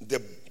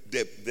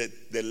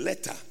 the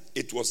letter,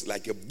 it was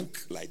like a book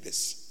like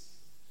this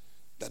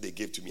that they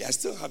gave to me. I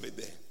still have it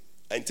there.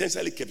 I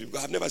intentionally kept it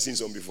because I've never seen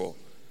some before.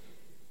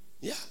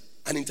 Yeah,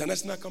 an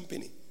international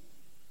company.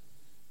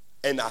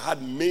 And I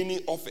had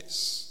many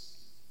offers.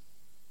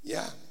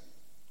 Yeah,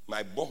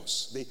 my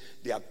boss,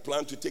 they had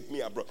planned to take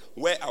me abroad.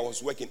 Where I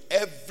was working,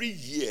 every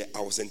year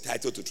I was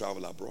entitled to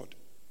travel abroad.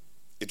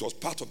 It was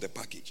part of the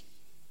package.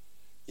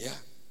 Yeah.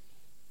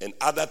 And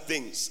other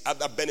things,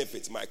 other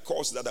benefits, my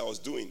course that I was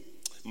doing,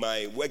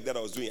 my work that I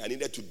was doing, I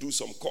needed to do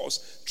some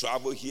course,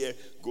 travel here,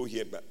 go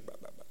here,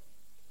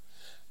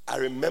 I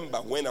remember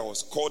when I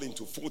was called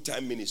into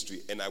full-time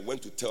ministry and I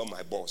went to tell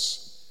my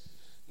boss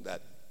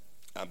that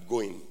I'm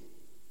going,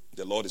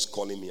 the Lord is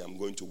calling me, I'm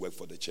going to work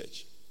for the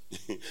church.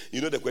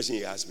 You know the question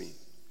he asked me?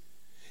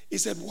 He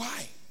said,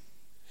 why?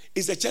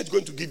 Is the church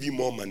going to give you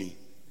more money?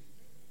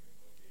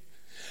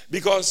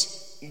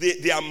 Because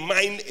their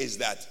mind is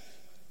that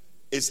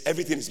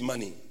everything is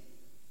money.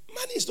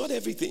 Money is not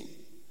everything.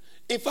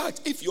 In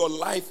fact, if your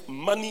life,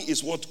 money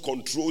is what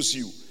controls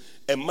you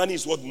and money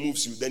is what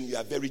moves you, then you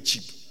are very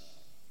cheap.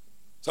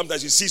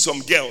 Sometimes you see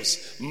some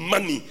girls,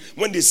 money,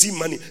 when they see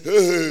money,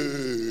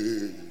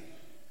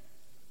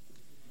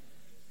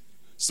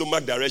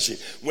 stomach direction.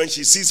 When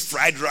she sees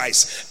fried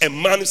rice, a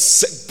man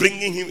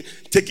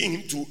taking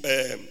him to,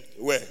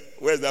 where?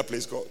 Where's that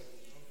place called?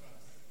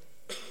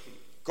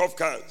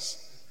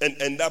 Kofkans.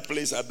 And that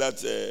place at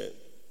that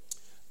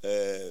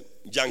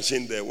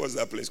junction there, what's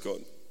that place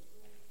called?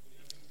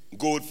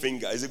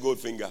 Goldfinger. Is it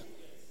Goldfinger?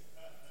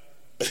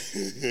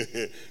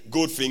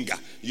 Goldfinger.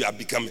 You are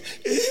becoming.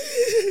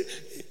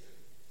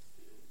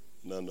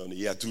 No,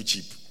 you are too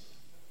cheap.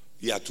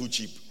 You are too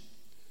cheap.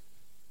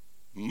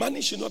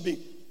 Money should not be.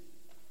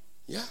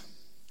 Yeah.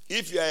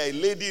 If you are a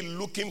lady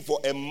looking for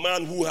a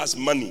man who has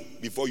money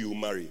before you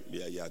marry,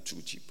 you are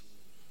too cheap.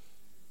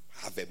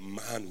 Have a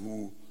man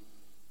who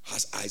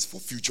has eyes for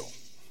future.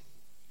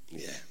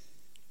 Yeah.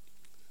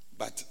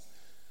 But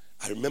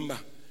I remember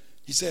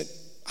he said,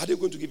 are they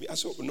going to give me? I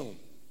said, no.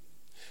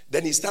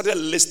 Then he started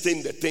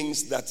listing the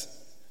things that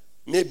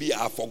maybe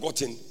I've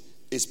forgotten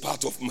is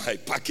part of my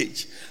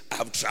package.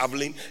 I'm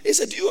traveling. He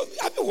said,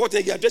 have you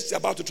forgotten you're just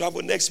about to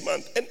travel next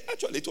month? And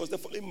actually, it was the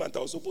following month I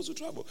was supposed to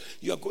travel.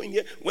 You are going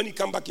here. When you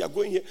come back, you are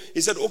going here.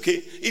 He said,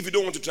 okay, if you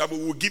don't want to travel,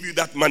 we'll give you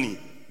that money.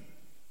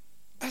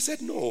 I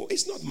said, no,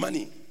 it's not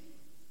money.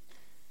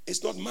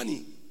 It's not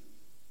money.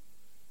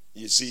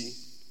 You see?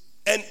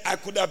 And I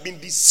could have been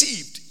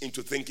deceived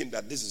into thinking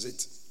that this is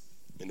it.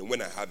 And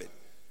when I have it,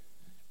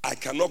 I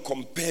cannot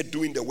compare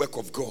doing the work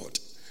of God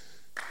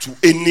to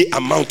any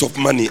amount of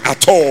money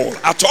at all.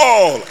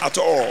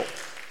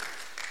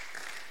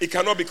 It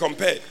cannot be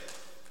compared.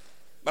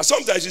 But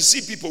sometimes you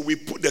see people, we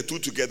put the two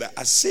together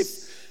as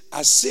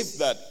if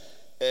that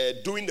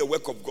doing the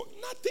work of God,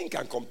 nothing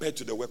can compare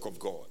to the work of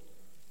God.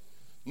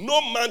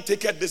 No man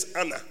taketh this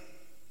honor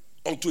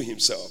unto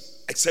himself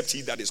except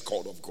he that is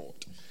called of God.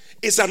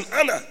 It's an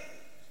honor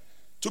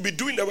to be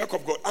doing the work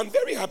of God. I'm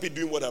very happy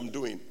doing what I'm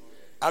doing.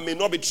 I may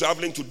not be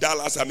traveling to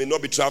Dallas. I may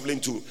not be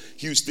traveling to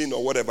Houston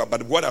or whatever.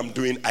 But what I'm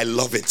doing, I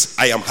love it.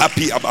 I am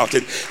happy about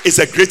it. It's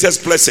the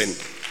greatest blessing.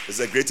 It's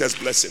the greatest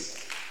blessing.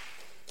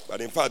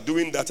 But in fact,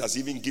 doing that has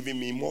even given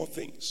me more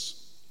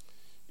things.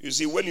 You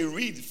see, when you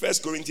read 1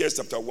 Corinthians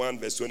chapter 1,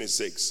 verse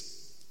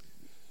 26,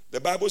 the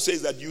Bible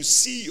says that you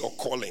see your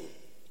calling.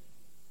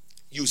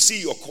 You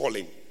see your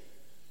calling.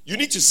 You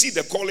need to see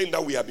the calling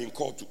that we have been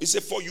called to. It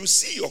says, for you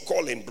see your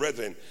calling,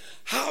 brethren,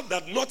 how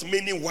that not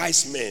many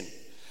wise men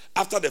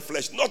after the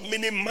flesh, not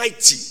many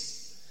mighty,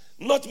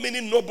 not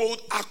many noble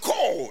are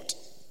called.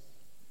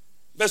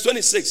 Verse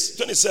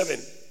 27.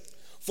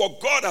 For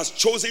God has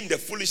chosen the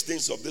foolish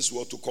things of this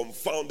world to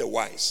confound the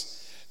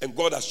wise. And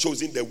God has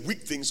chosen the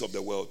weak things of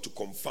the world to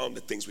confound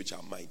the things which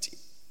are mighty.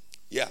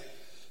 Yeah.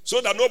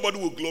 So that nobody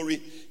will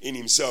glory in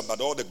himself,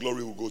 but all the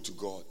glory will go to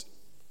God.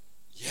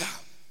 Yeah.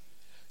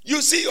 You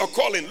see your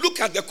calling. Look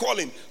at the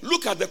calling.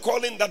 Look at the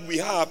calling that we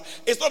have.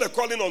 It's not a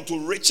calling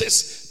unto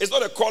riches. It's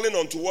not a calling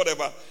unto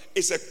whatever.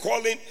 It's a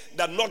calling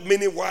that not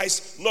many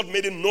wise, not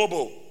many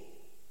noble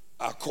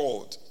are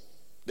called.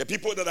 The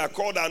people that are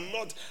called are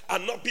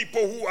not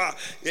people who are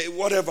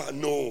whatever.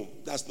 No,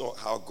 that's not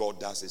how God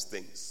does his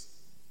things.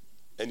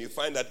 And you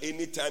find that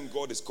anytime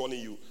God is calling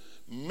you,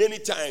 many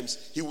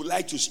times he would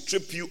like to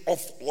strip you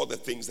off all the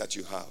things that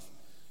you have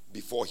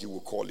before he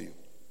will call you.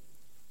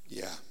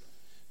 Yeah.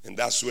 And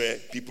that's where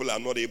people are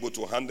not able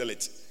to handle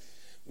it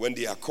when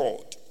they are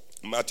called.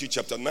 Matthew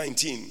chapter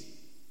 19,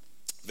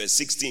 verse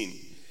 16.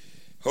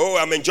 Oh,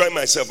 I'm enjoying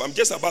myself. I'm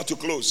just about to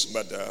close,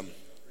 but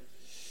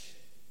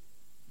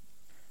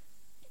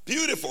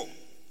beautiful.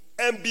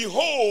 And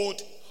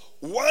behold,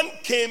 one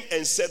came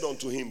and said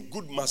unto him,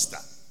 good master,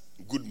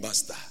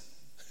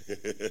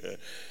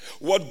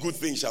 what good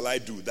thing shall I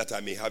do that I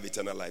may have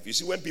eternal life? You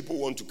see, when people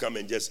want to come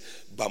and just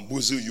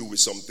bamboozle you with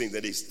something,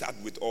 then they start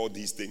with all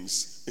these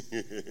things.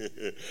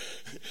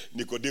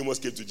 Nicodemus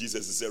came to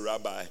Jesus and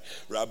said,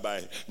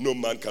 Rabbi, no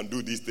man can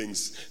do these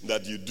things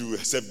that you do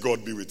except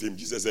God be with him.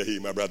 Jesus said, hey,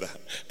 my brother,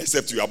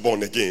 except you are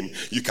born again,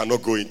 you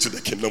cannot go into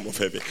the kingdom of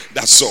heaven.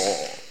 That's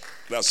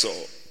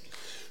all.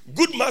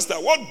 Good master,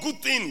 what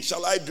good thing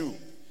shall I do?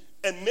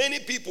 And many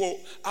people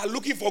are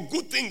looking for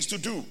good things to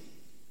do.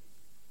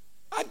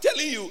 I'm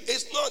telling you,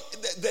 it's not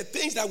the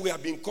things that we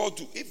have been called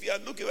to. If you are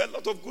looking at a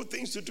lot of good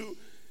things to do,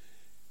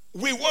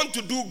 we want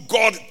to do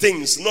God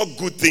things, not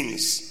good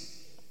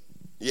things.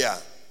 Yeah.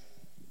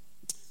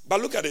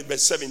 But look at it,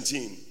 verse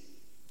 17.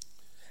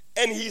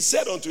 And he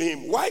said unto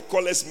him, why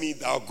callest me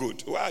thou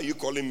good? Why are you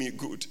calling me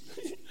good?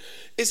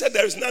 He said,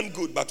 there is none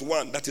good but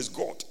one, that is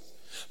God.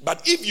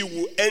 But if you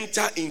will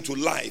enter into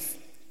life,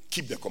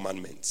 keep the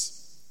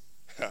commandments.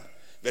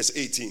 Verse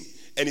 18.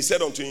 And he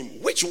said unto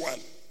him, which one?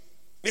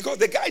 Because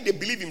the guy, they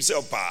believe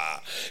himself.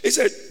 He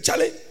said,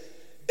 Charlie,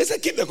 he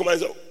said, keep the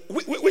commandments.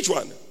 Which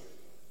one?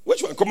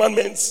 Which one?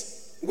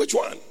 Commandments? Which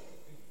one?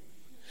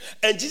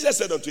 And Jesus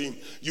said unto him,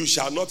 you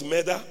shall not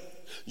murder,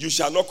 you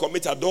shall not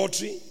commit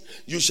adultery,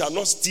 you shall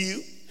not steal,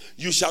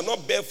 you shall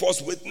not bear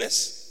false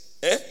witness.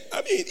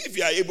 I mean, if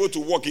you are able to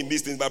walk in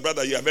these things, my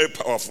brother, you are very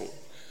powerful.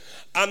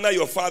 Honor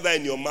your father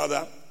and your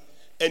mother,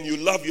 and you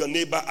love your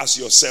neighbor as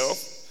yourself.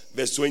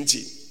 Verse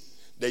 20.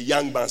 The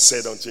young man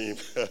said unto him,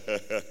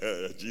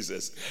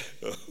 Jesus,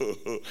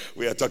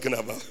 we are talking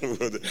about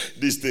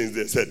these things.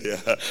 They said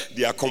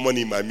they are common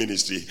in my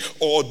ministry.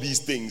 All these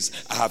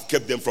things, I have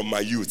kept them from my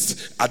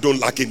youth. I don't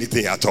lack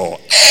anything at all.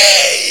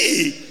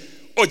 Hey!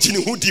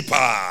 Ojini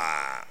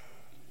Hudipa.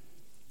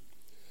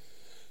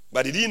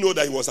 But he didn't know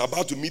that he was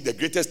about to meet the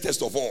greatest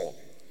test of all.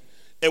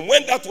 And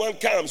when that one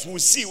comes, we'll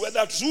see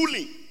whether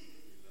truly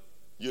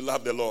you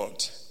love the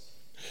Lord.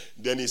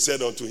 Then he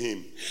said unto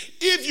him,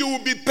 if you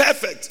will be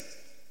perfect,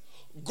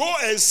 go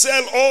and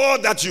sell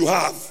all that you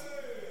have.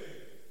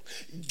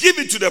 Give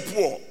it to the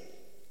poor.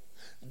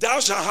 Thou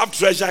shalt have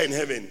treasure in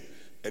heaven.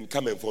 And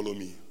come and follow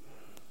me.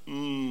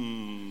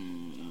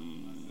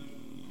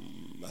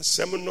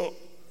 Seminal.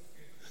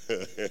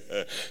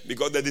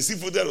 Because the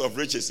deceitfulness of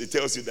riches, it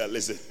tells you that,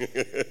 listen,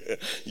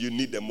 you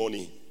need the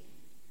money.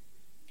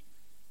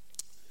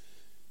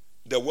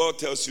 The world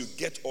tells you,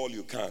 get all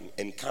you can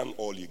and can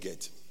all you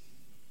get.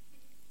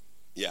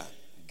 Yeah,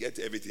 get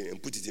everything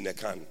and put it in a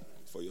can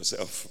for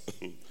yourself.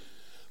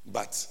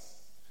 But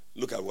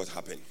look at what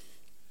happened.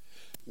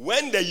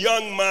 When the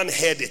young man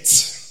heard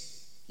it,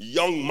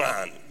 young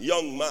man,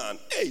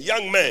 hey,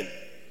 young man,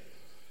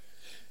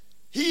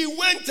 he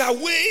went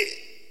away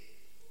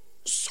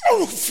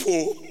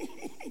sorrowful.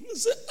 He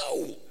said,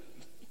 oh.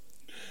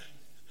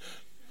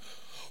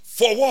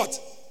 For what?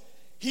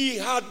 He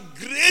had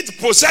great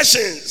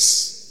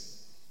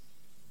possessions.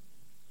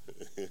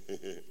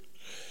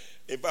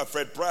 In fact,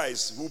 Fred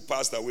Price, who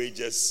passed away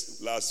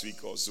just last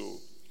week or so,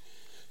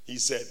 he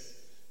said,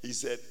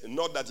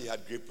 not that he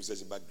had great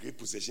possessions, but great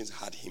possessions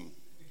had him.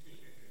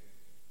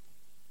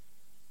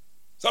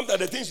 Sometimes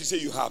the things you say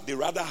you have, they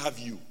rather have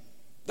you.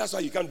 That's why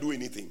you can't do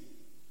anything.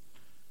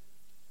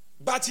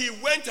 But he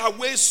went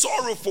away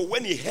sorrowful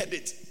when he heard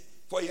it,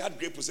 for he had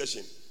great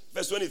possession.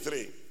 Verse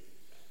 23.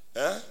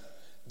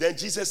 Then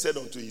Jesus said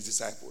unto his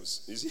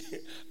disciples, you see,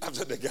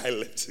 after the guy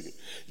left,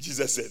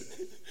 Jesus said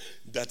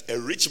that a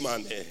rich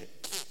man,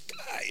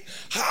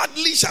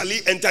 hardly shall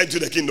he enter into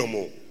the kingdom.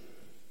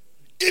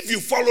 If you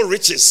follow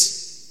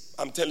riches,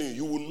 I'm telling you,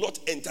 you will not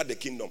enter the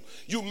kingdom.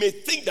 You may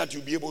think that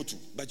you'll be able to,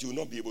 but you will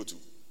not be able to.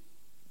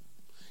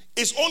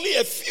 It's only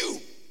a few.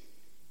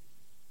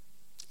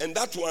 And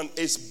that one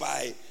is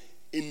by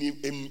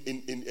anemia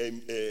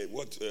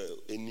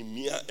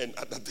and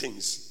other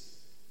things.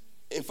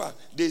 In fact,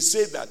 they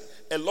say that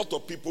a lot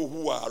of people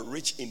who are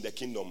rich in the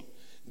kingdom,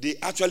 they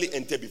actually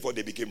enter before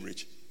they became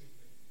rich.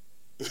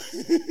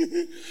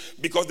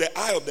 Because the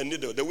eye of the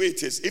needle, the way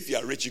it is, if you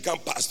are rich, you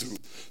can't pass through.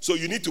 So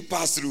you need to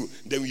pass through,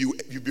 then you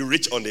be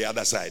rich on the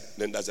other side.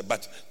 Then that's it.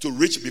 But to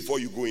rich before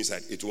you go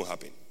inside, it won't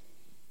happen.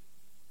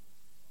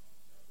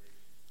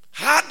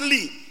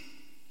 Hardly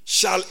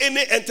shall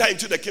any enter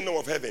into the kingdom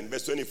of heaven.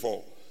 Verse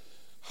 24.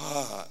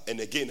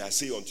 And again I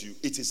say unto you,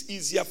 it is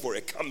easier for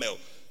a camel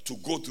to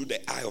go through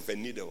the eye of a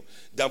needle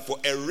than for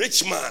a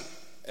rich man.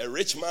 A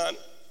rich man,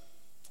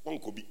 one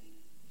could be.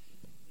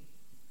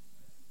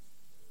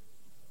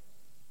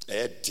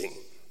 Edding.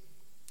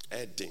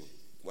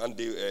 One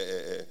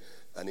day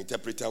an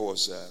interpreter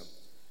was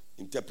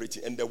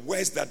interpreting, and the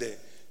words that the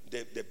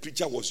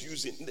preacher was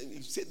using,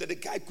 he said that the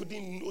guy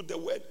couldn't know the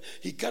word.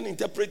 He can't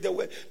interpret the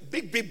word.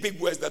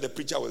 Big words that the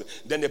preacher was.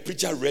 Then the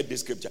preacher read the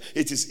scripture.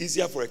 It is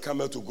easier for a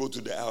camel to go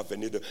to the eye of a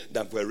needle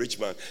than for a rich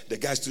man. The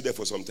guy stood there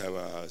for some time.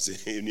 He said,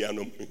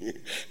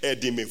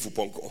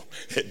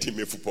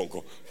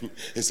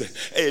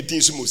 "Hey, din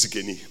sumo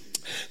sikeni."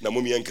 Na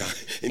mumi yanka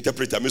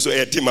interpreter me so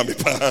din mame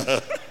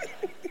pa.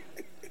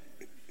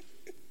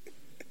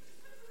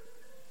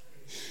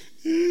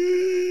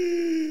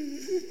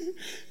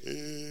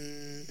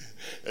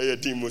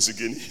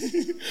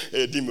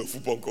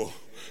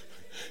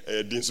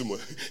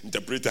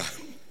 Interpreter.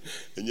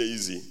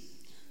 Easy.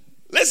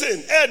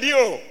 Listen,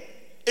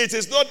 it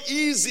is not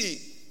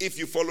easy if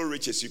you follow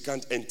riches. You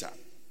can't enter.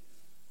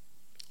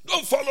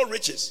 Don't follow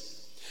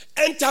riches.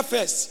 Enter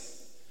first.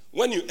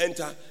 When you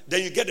enter,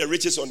 then you get the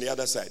riches on the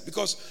other side.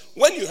 Because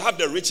when you have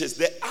the riches,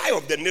 the eye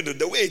of the needle,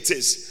 the way it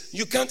is,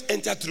 you can't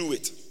enter through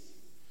it.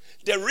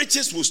 The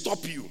riches will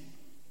stop you.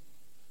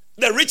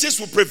 The riches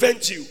will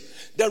prevent you.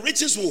 The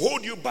riches will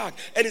hold you back.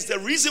 And it's the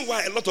reason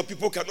why a lot of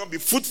people cannot be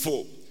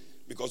fruitful.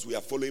 Because we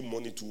are following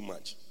money too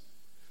much.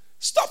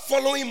 Stop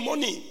following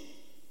money.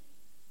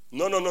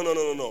 No.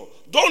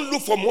 Don't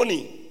look for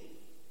money.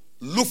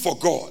 Look for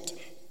God.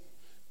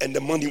 And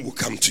the money will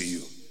come to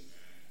you.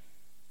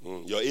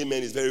 Your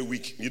amen is very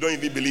weak. You don't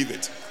even believe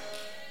it.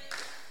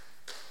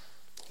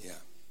 Yeah.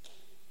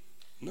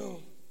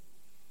 No.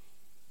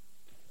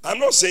 I'm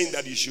not saying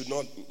that you should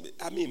not.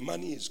 I mean,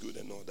 money is good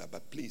and all that.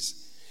 But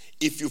please,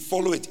 if you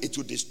follow it, it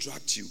will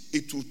distract you.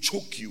 It will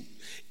choke you.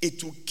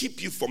 It will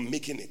keep you from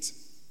making it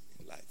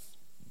in life.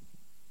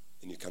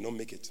 And you cannot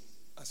make it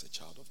as a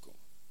child of God.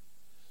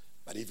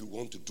 But if you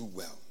want to do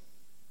well,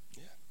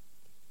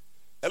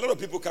 a lot of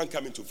people can't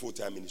come into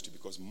full-time ministry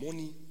because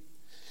money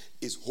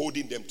is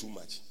holding them too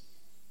much.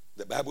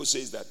 The Bible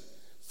says that,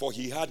 for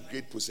he had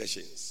great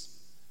possessions,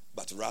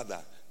 but rather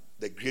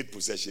the great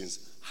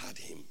possessions had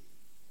him.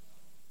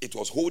 It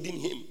was holding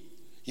him.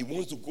 He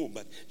wants to go,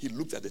 but he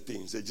looked at the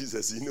thing and said,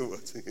 Jesus, you know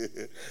what?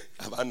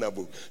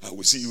 I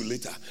will see you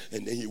later.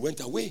 And then he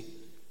went away.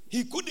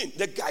 He couldn't.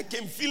 The guy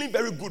came feeling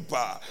very good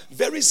power.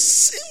 Very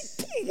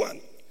simple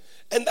one.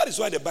 And that is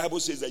why the Bible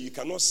says that you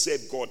cannot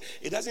serve God.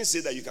 It doesn't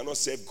say that you cannot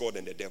serve God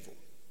and the devil.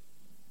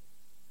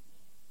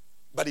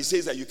 But he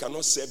says that you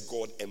cannot serve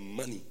God and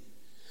money.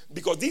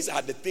 Because these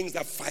are the things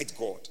that fight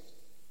God.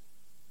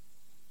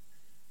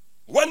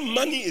 When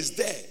money is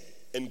there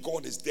and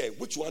God is there,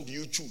 which one do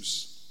you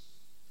choose?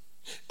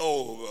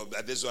 Oh,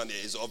 this one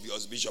is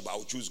obvious, Bishop,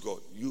 I'll choose God.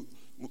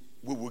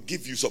 We will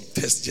give you some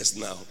tests just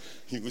now.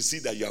 You will see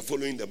that you are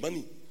following the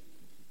money.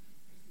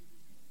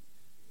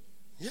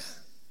 Yeah.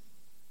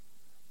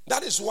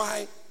 That is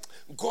why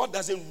God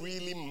doesn't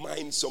really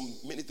mind some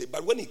many things.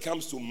 But when it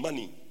comes to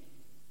money,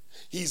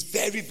 he's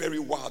very, very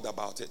wild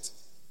about it.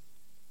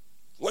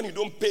 When you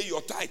don't pay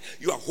your tithe,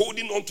 you are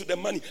holding on to the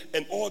money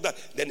and all that,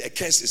 then a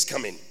curse is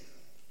coming.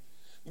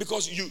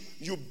 Because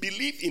you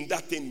believe in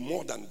that thing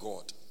more than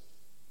God.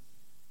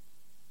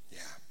 Yeah.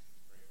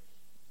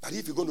 But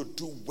if you're going to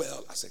do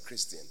well as a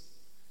Christian,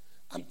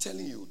 I'm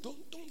telling you,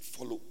 don't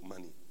follow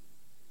money.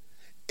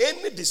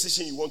 Any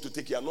decision you want to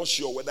take, you are not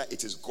sure whether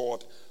it is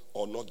God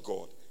or not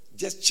God.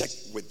 Just check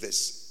with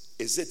this.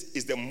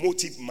 Is the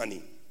motive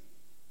money?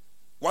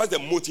 Once the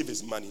motive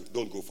is money,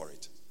 don't go for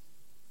it.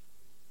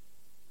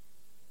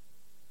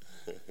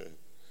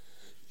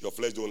 Your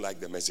flesh don't like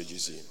the message, you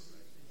see.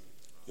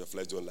 Your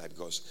flesh don't like,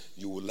 because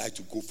you would like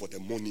to go for the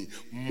money.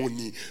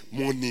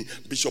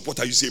 Bishop, what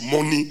are you saying?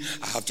 Money.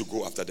 I have to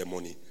go after the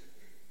money.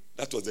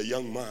 That was the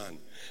young man.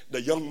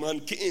 The young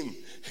man came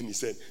and he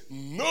said,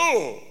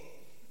 no,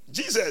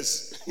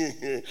 Jesus,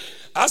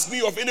 ask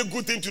me of any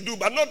good thing to do,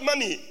 but not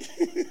money.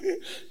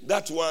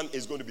 That one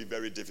is going to be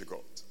very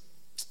difficult.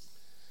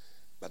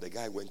 But the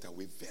guy went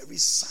away very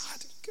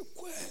sad.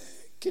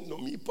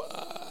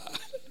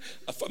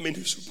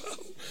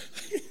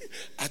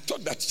 I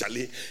thought that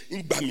Charlie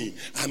in Bami,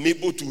 I'm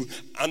able to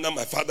honor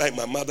my father and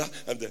my mother,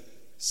 and the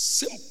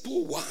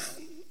simple one.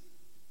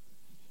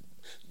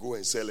 Go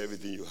and sell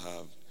everything you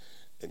have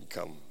and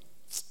come.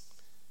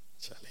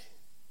 Charlie.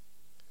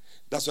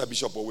 That's why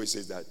Bishop always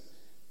says that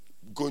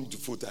going to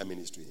full-time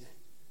ministry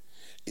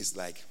is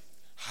like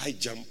high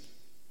jump,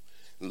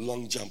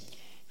 long jump,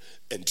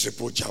 and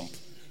triple jump.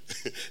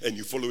 And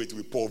you follow it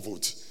with pole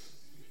vote.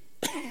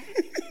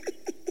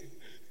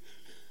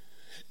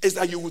 It's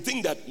that you would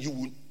think that you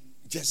would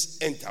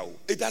just enter.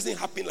 It doesn't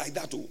happen like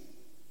that.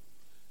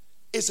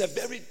 It's a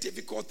very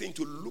difficult thing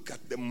to look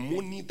at the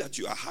money that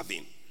you are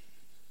having.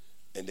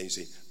 And then you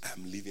say,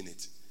 I'm leaving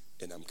it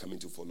and I'm coming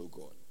to follow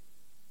God.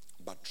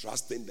 But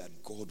trusting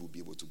that God will be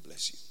able to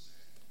bless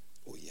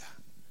you. Oh yeah.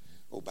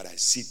 Oh, but I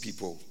see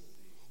people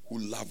who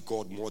love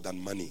God more than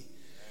money.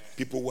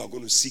 People who are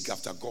going to seek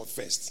after God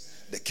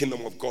first, the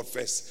kingdom of God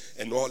first,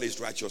 and all his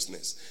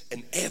righteousness.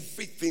 And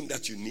everything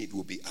that you need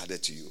will be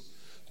added to you.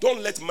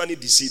 Don't let money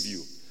deceive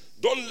you.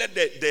 Don't let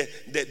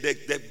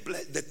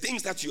the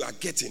things that you are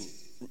getting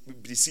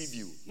deceive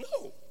you.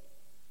 No.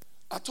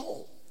 At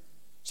all.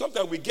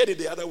 Sometimes we get it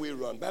the other way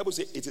around. The Bible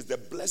says it is the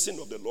blessing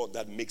of the Lord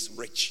that makes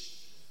rich.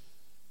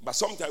 But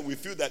sometimes we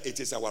feel that it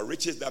is our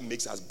riches that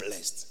makes us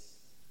blessed.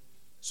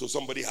 So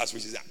somebody has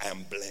riches, I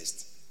am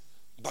blessed.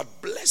 But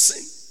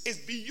blessing is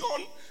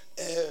beyond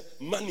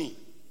money.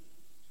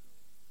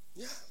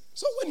 Yeah.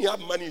 So when you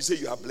have money, you say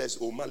you are blessed.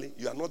 Oh, Mali,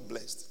 you are not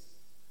blessed.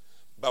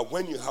 But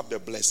when you have the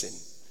blessing,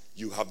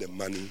 you have the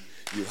money,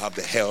 you have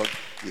the health,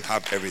 you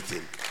have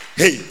everything.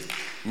 Hey,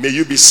 may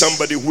you be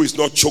somebody who is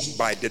not choked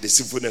by the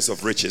deceitfulness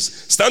of riches.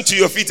 Stand to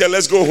your feet and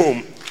let's go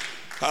home.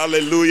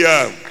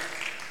 Hallelujah.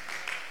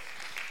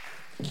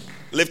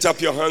 Lift up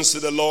your hands to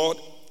the Lord.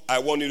 I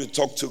want you to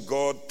talk to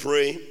God.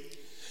 Pray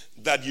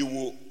that you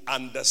will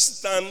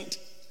understand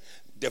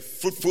the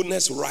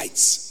fruitfulness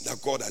rights that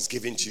God has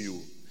given to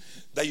you.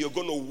 That you're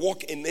going to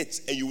walk in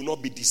it and you will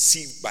not be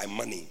deceived by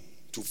money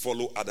to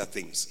follow other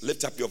things.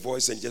 Lift up your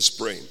voice and just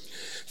pray.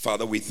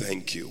 Father, we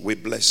thank you. We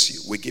bless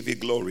you. We give you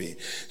glory.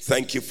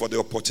 Thank you for the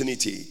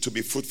opportunity to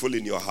be fruitful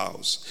in your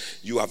house.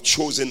 You have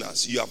chosen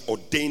us. You have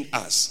ordained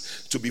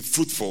us to be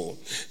fruitful.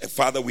 And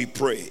Father, we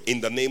pray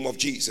in the name of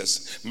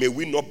Jesus, may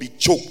we not be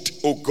choked,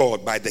 oh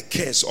God, by the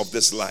cares of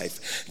this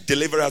life.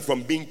 Deliver us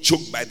from being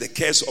choked by the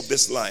cares of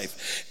this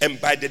life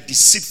and by the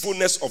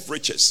deceitfulness of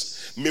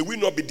riches. May we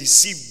not be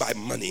deceived by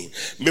money.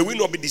 May we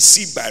not be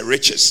deceived by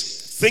riches,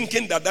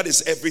 thinking that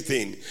is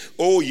everything.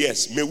 Oh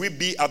yes, may we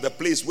be at the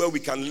place where we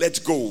can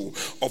let go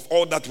of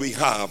all that we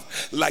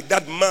have. Like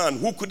that man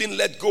who couldn't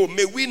let go.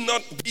 May we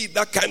not be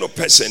that kind of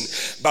person.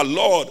 But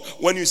Lord,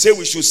 when you say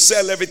we should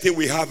sell everything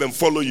we have and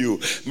follow you,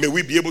 may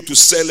we be able to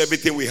sell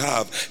everything we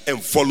have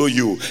and follow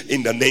you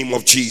in the name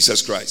of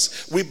Jesus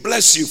Christ. We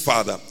bless you,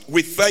 Father.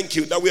 We thank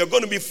you that we are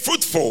going to be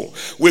fruitful.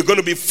 We're going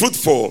to be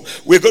fruitful.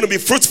 We're going to be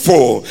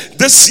fruitful.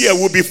 This year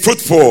we'll be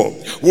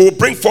fruitful. We will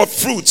bring forth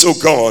fruits, oh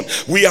God.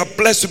 We are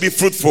blessed to be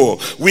fruitful.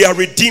 We are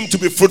redeemed to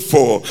be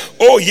fruitful.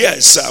 Oh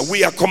yes,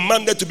 we are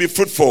commanded to be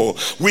fruitful.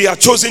 We are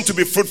chosen to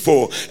be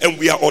fruitful, and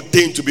we are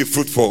ordained to be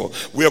fruitful.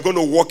 We are going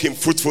to walk in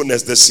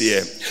fruitfulness this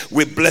year.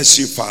 We bless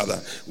you,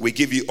 Father. We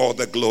give you all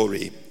the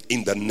glory.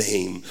 In the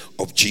name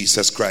of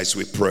Jesus Christ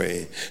we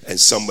pray. And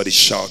somebody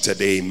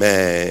shouted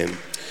amen.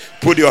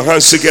 Put your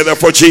hands together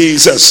for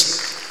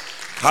Jesus.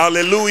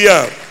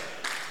 Hallelujah.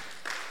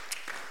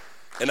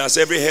 And as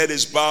every head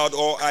is bowed,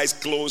 all eyes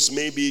closed,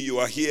 maybe you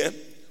are here,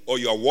 or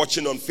you are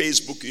watching on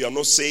Facebook, you are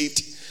not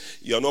saved,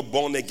 you are not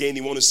born again,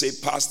 you want to say,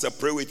 Pastor,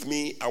 pray with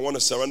me. I want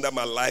to surrender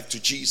my life to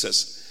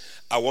Jesus.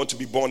 I want to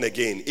be born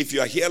again. If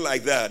you are here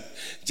like that,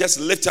 just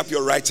lift up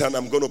your right hand.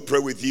 I'm going to pray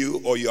with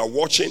you. Or you are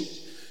watching,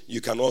 you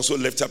can also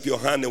lift up your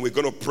hand and we're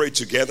going to pray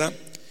together.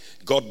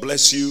 God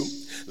bless you.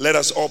 Let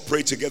us all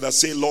pray together.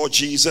 Say, Lord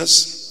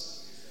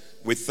Jesus,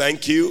 we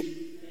thank you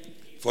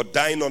for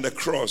dying on the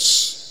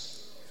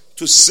cross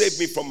to save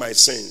me from my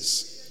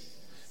sins.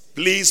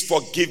 Please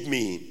forgive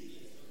me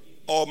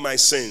all my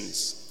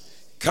sins.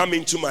 Come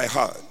into my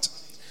heart.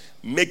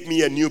 Make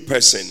me a new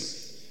person.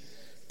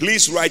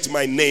 Please write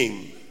my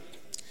name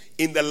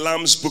in the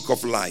Lamb's Book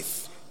of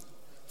Life.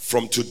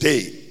 From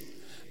today,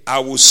 I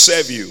will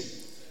serve you.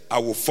 I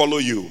will follow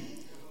you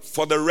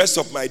for the rest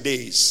of my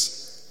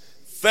days.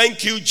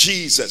 Thank you,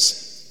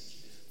 Jesus,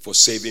 for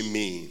saving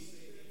me.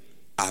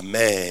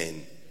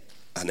 Amen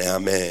and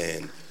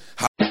amen.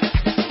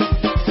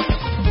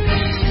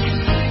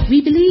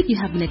 We believe you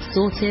have been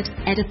exhorted,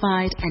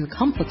 edified, and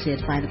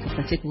comforted by the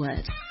prophetic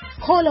word.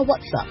 Call or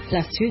WhatsApp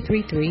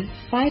 +233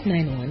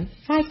 591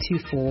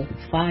 524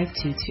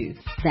 522.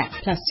 That's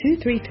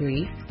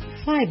 +233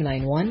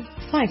 591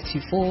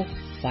 524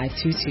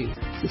 522.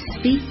 To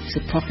speak to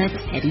Prophet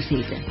Eddie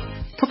Fabian.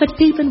 Prophet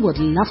Fabian would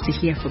love to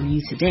hear from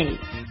you today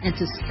and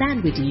to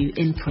stand with you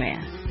in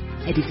prayer.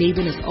 Eddie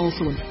Fabian is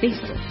also on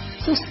Facebook,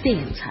 so stay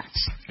in touch.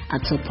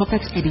 Until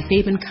Prophet Eddie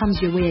Fabian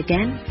comes your way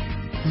again,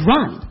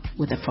 run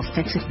with a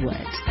prophetic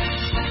word.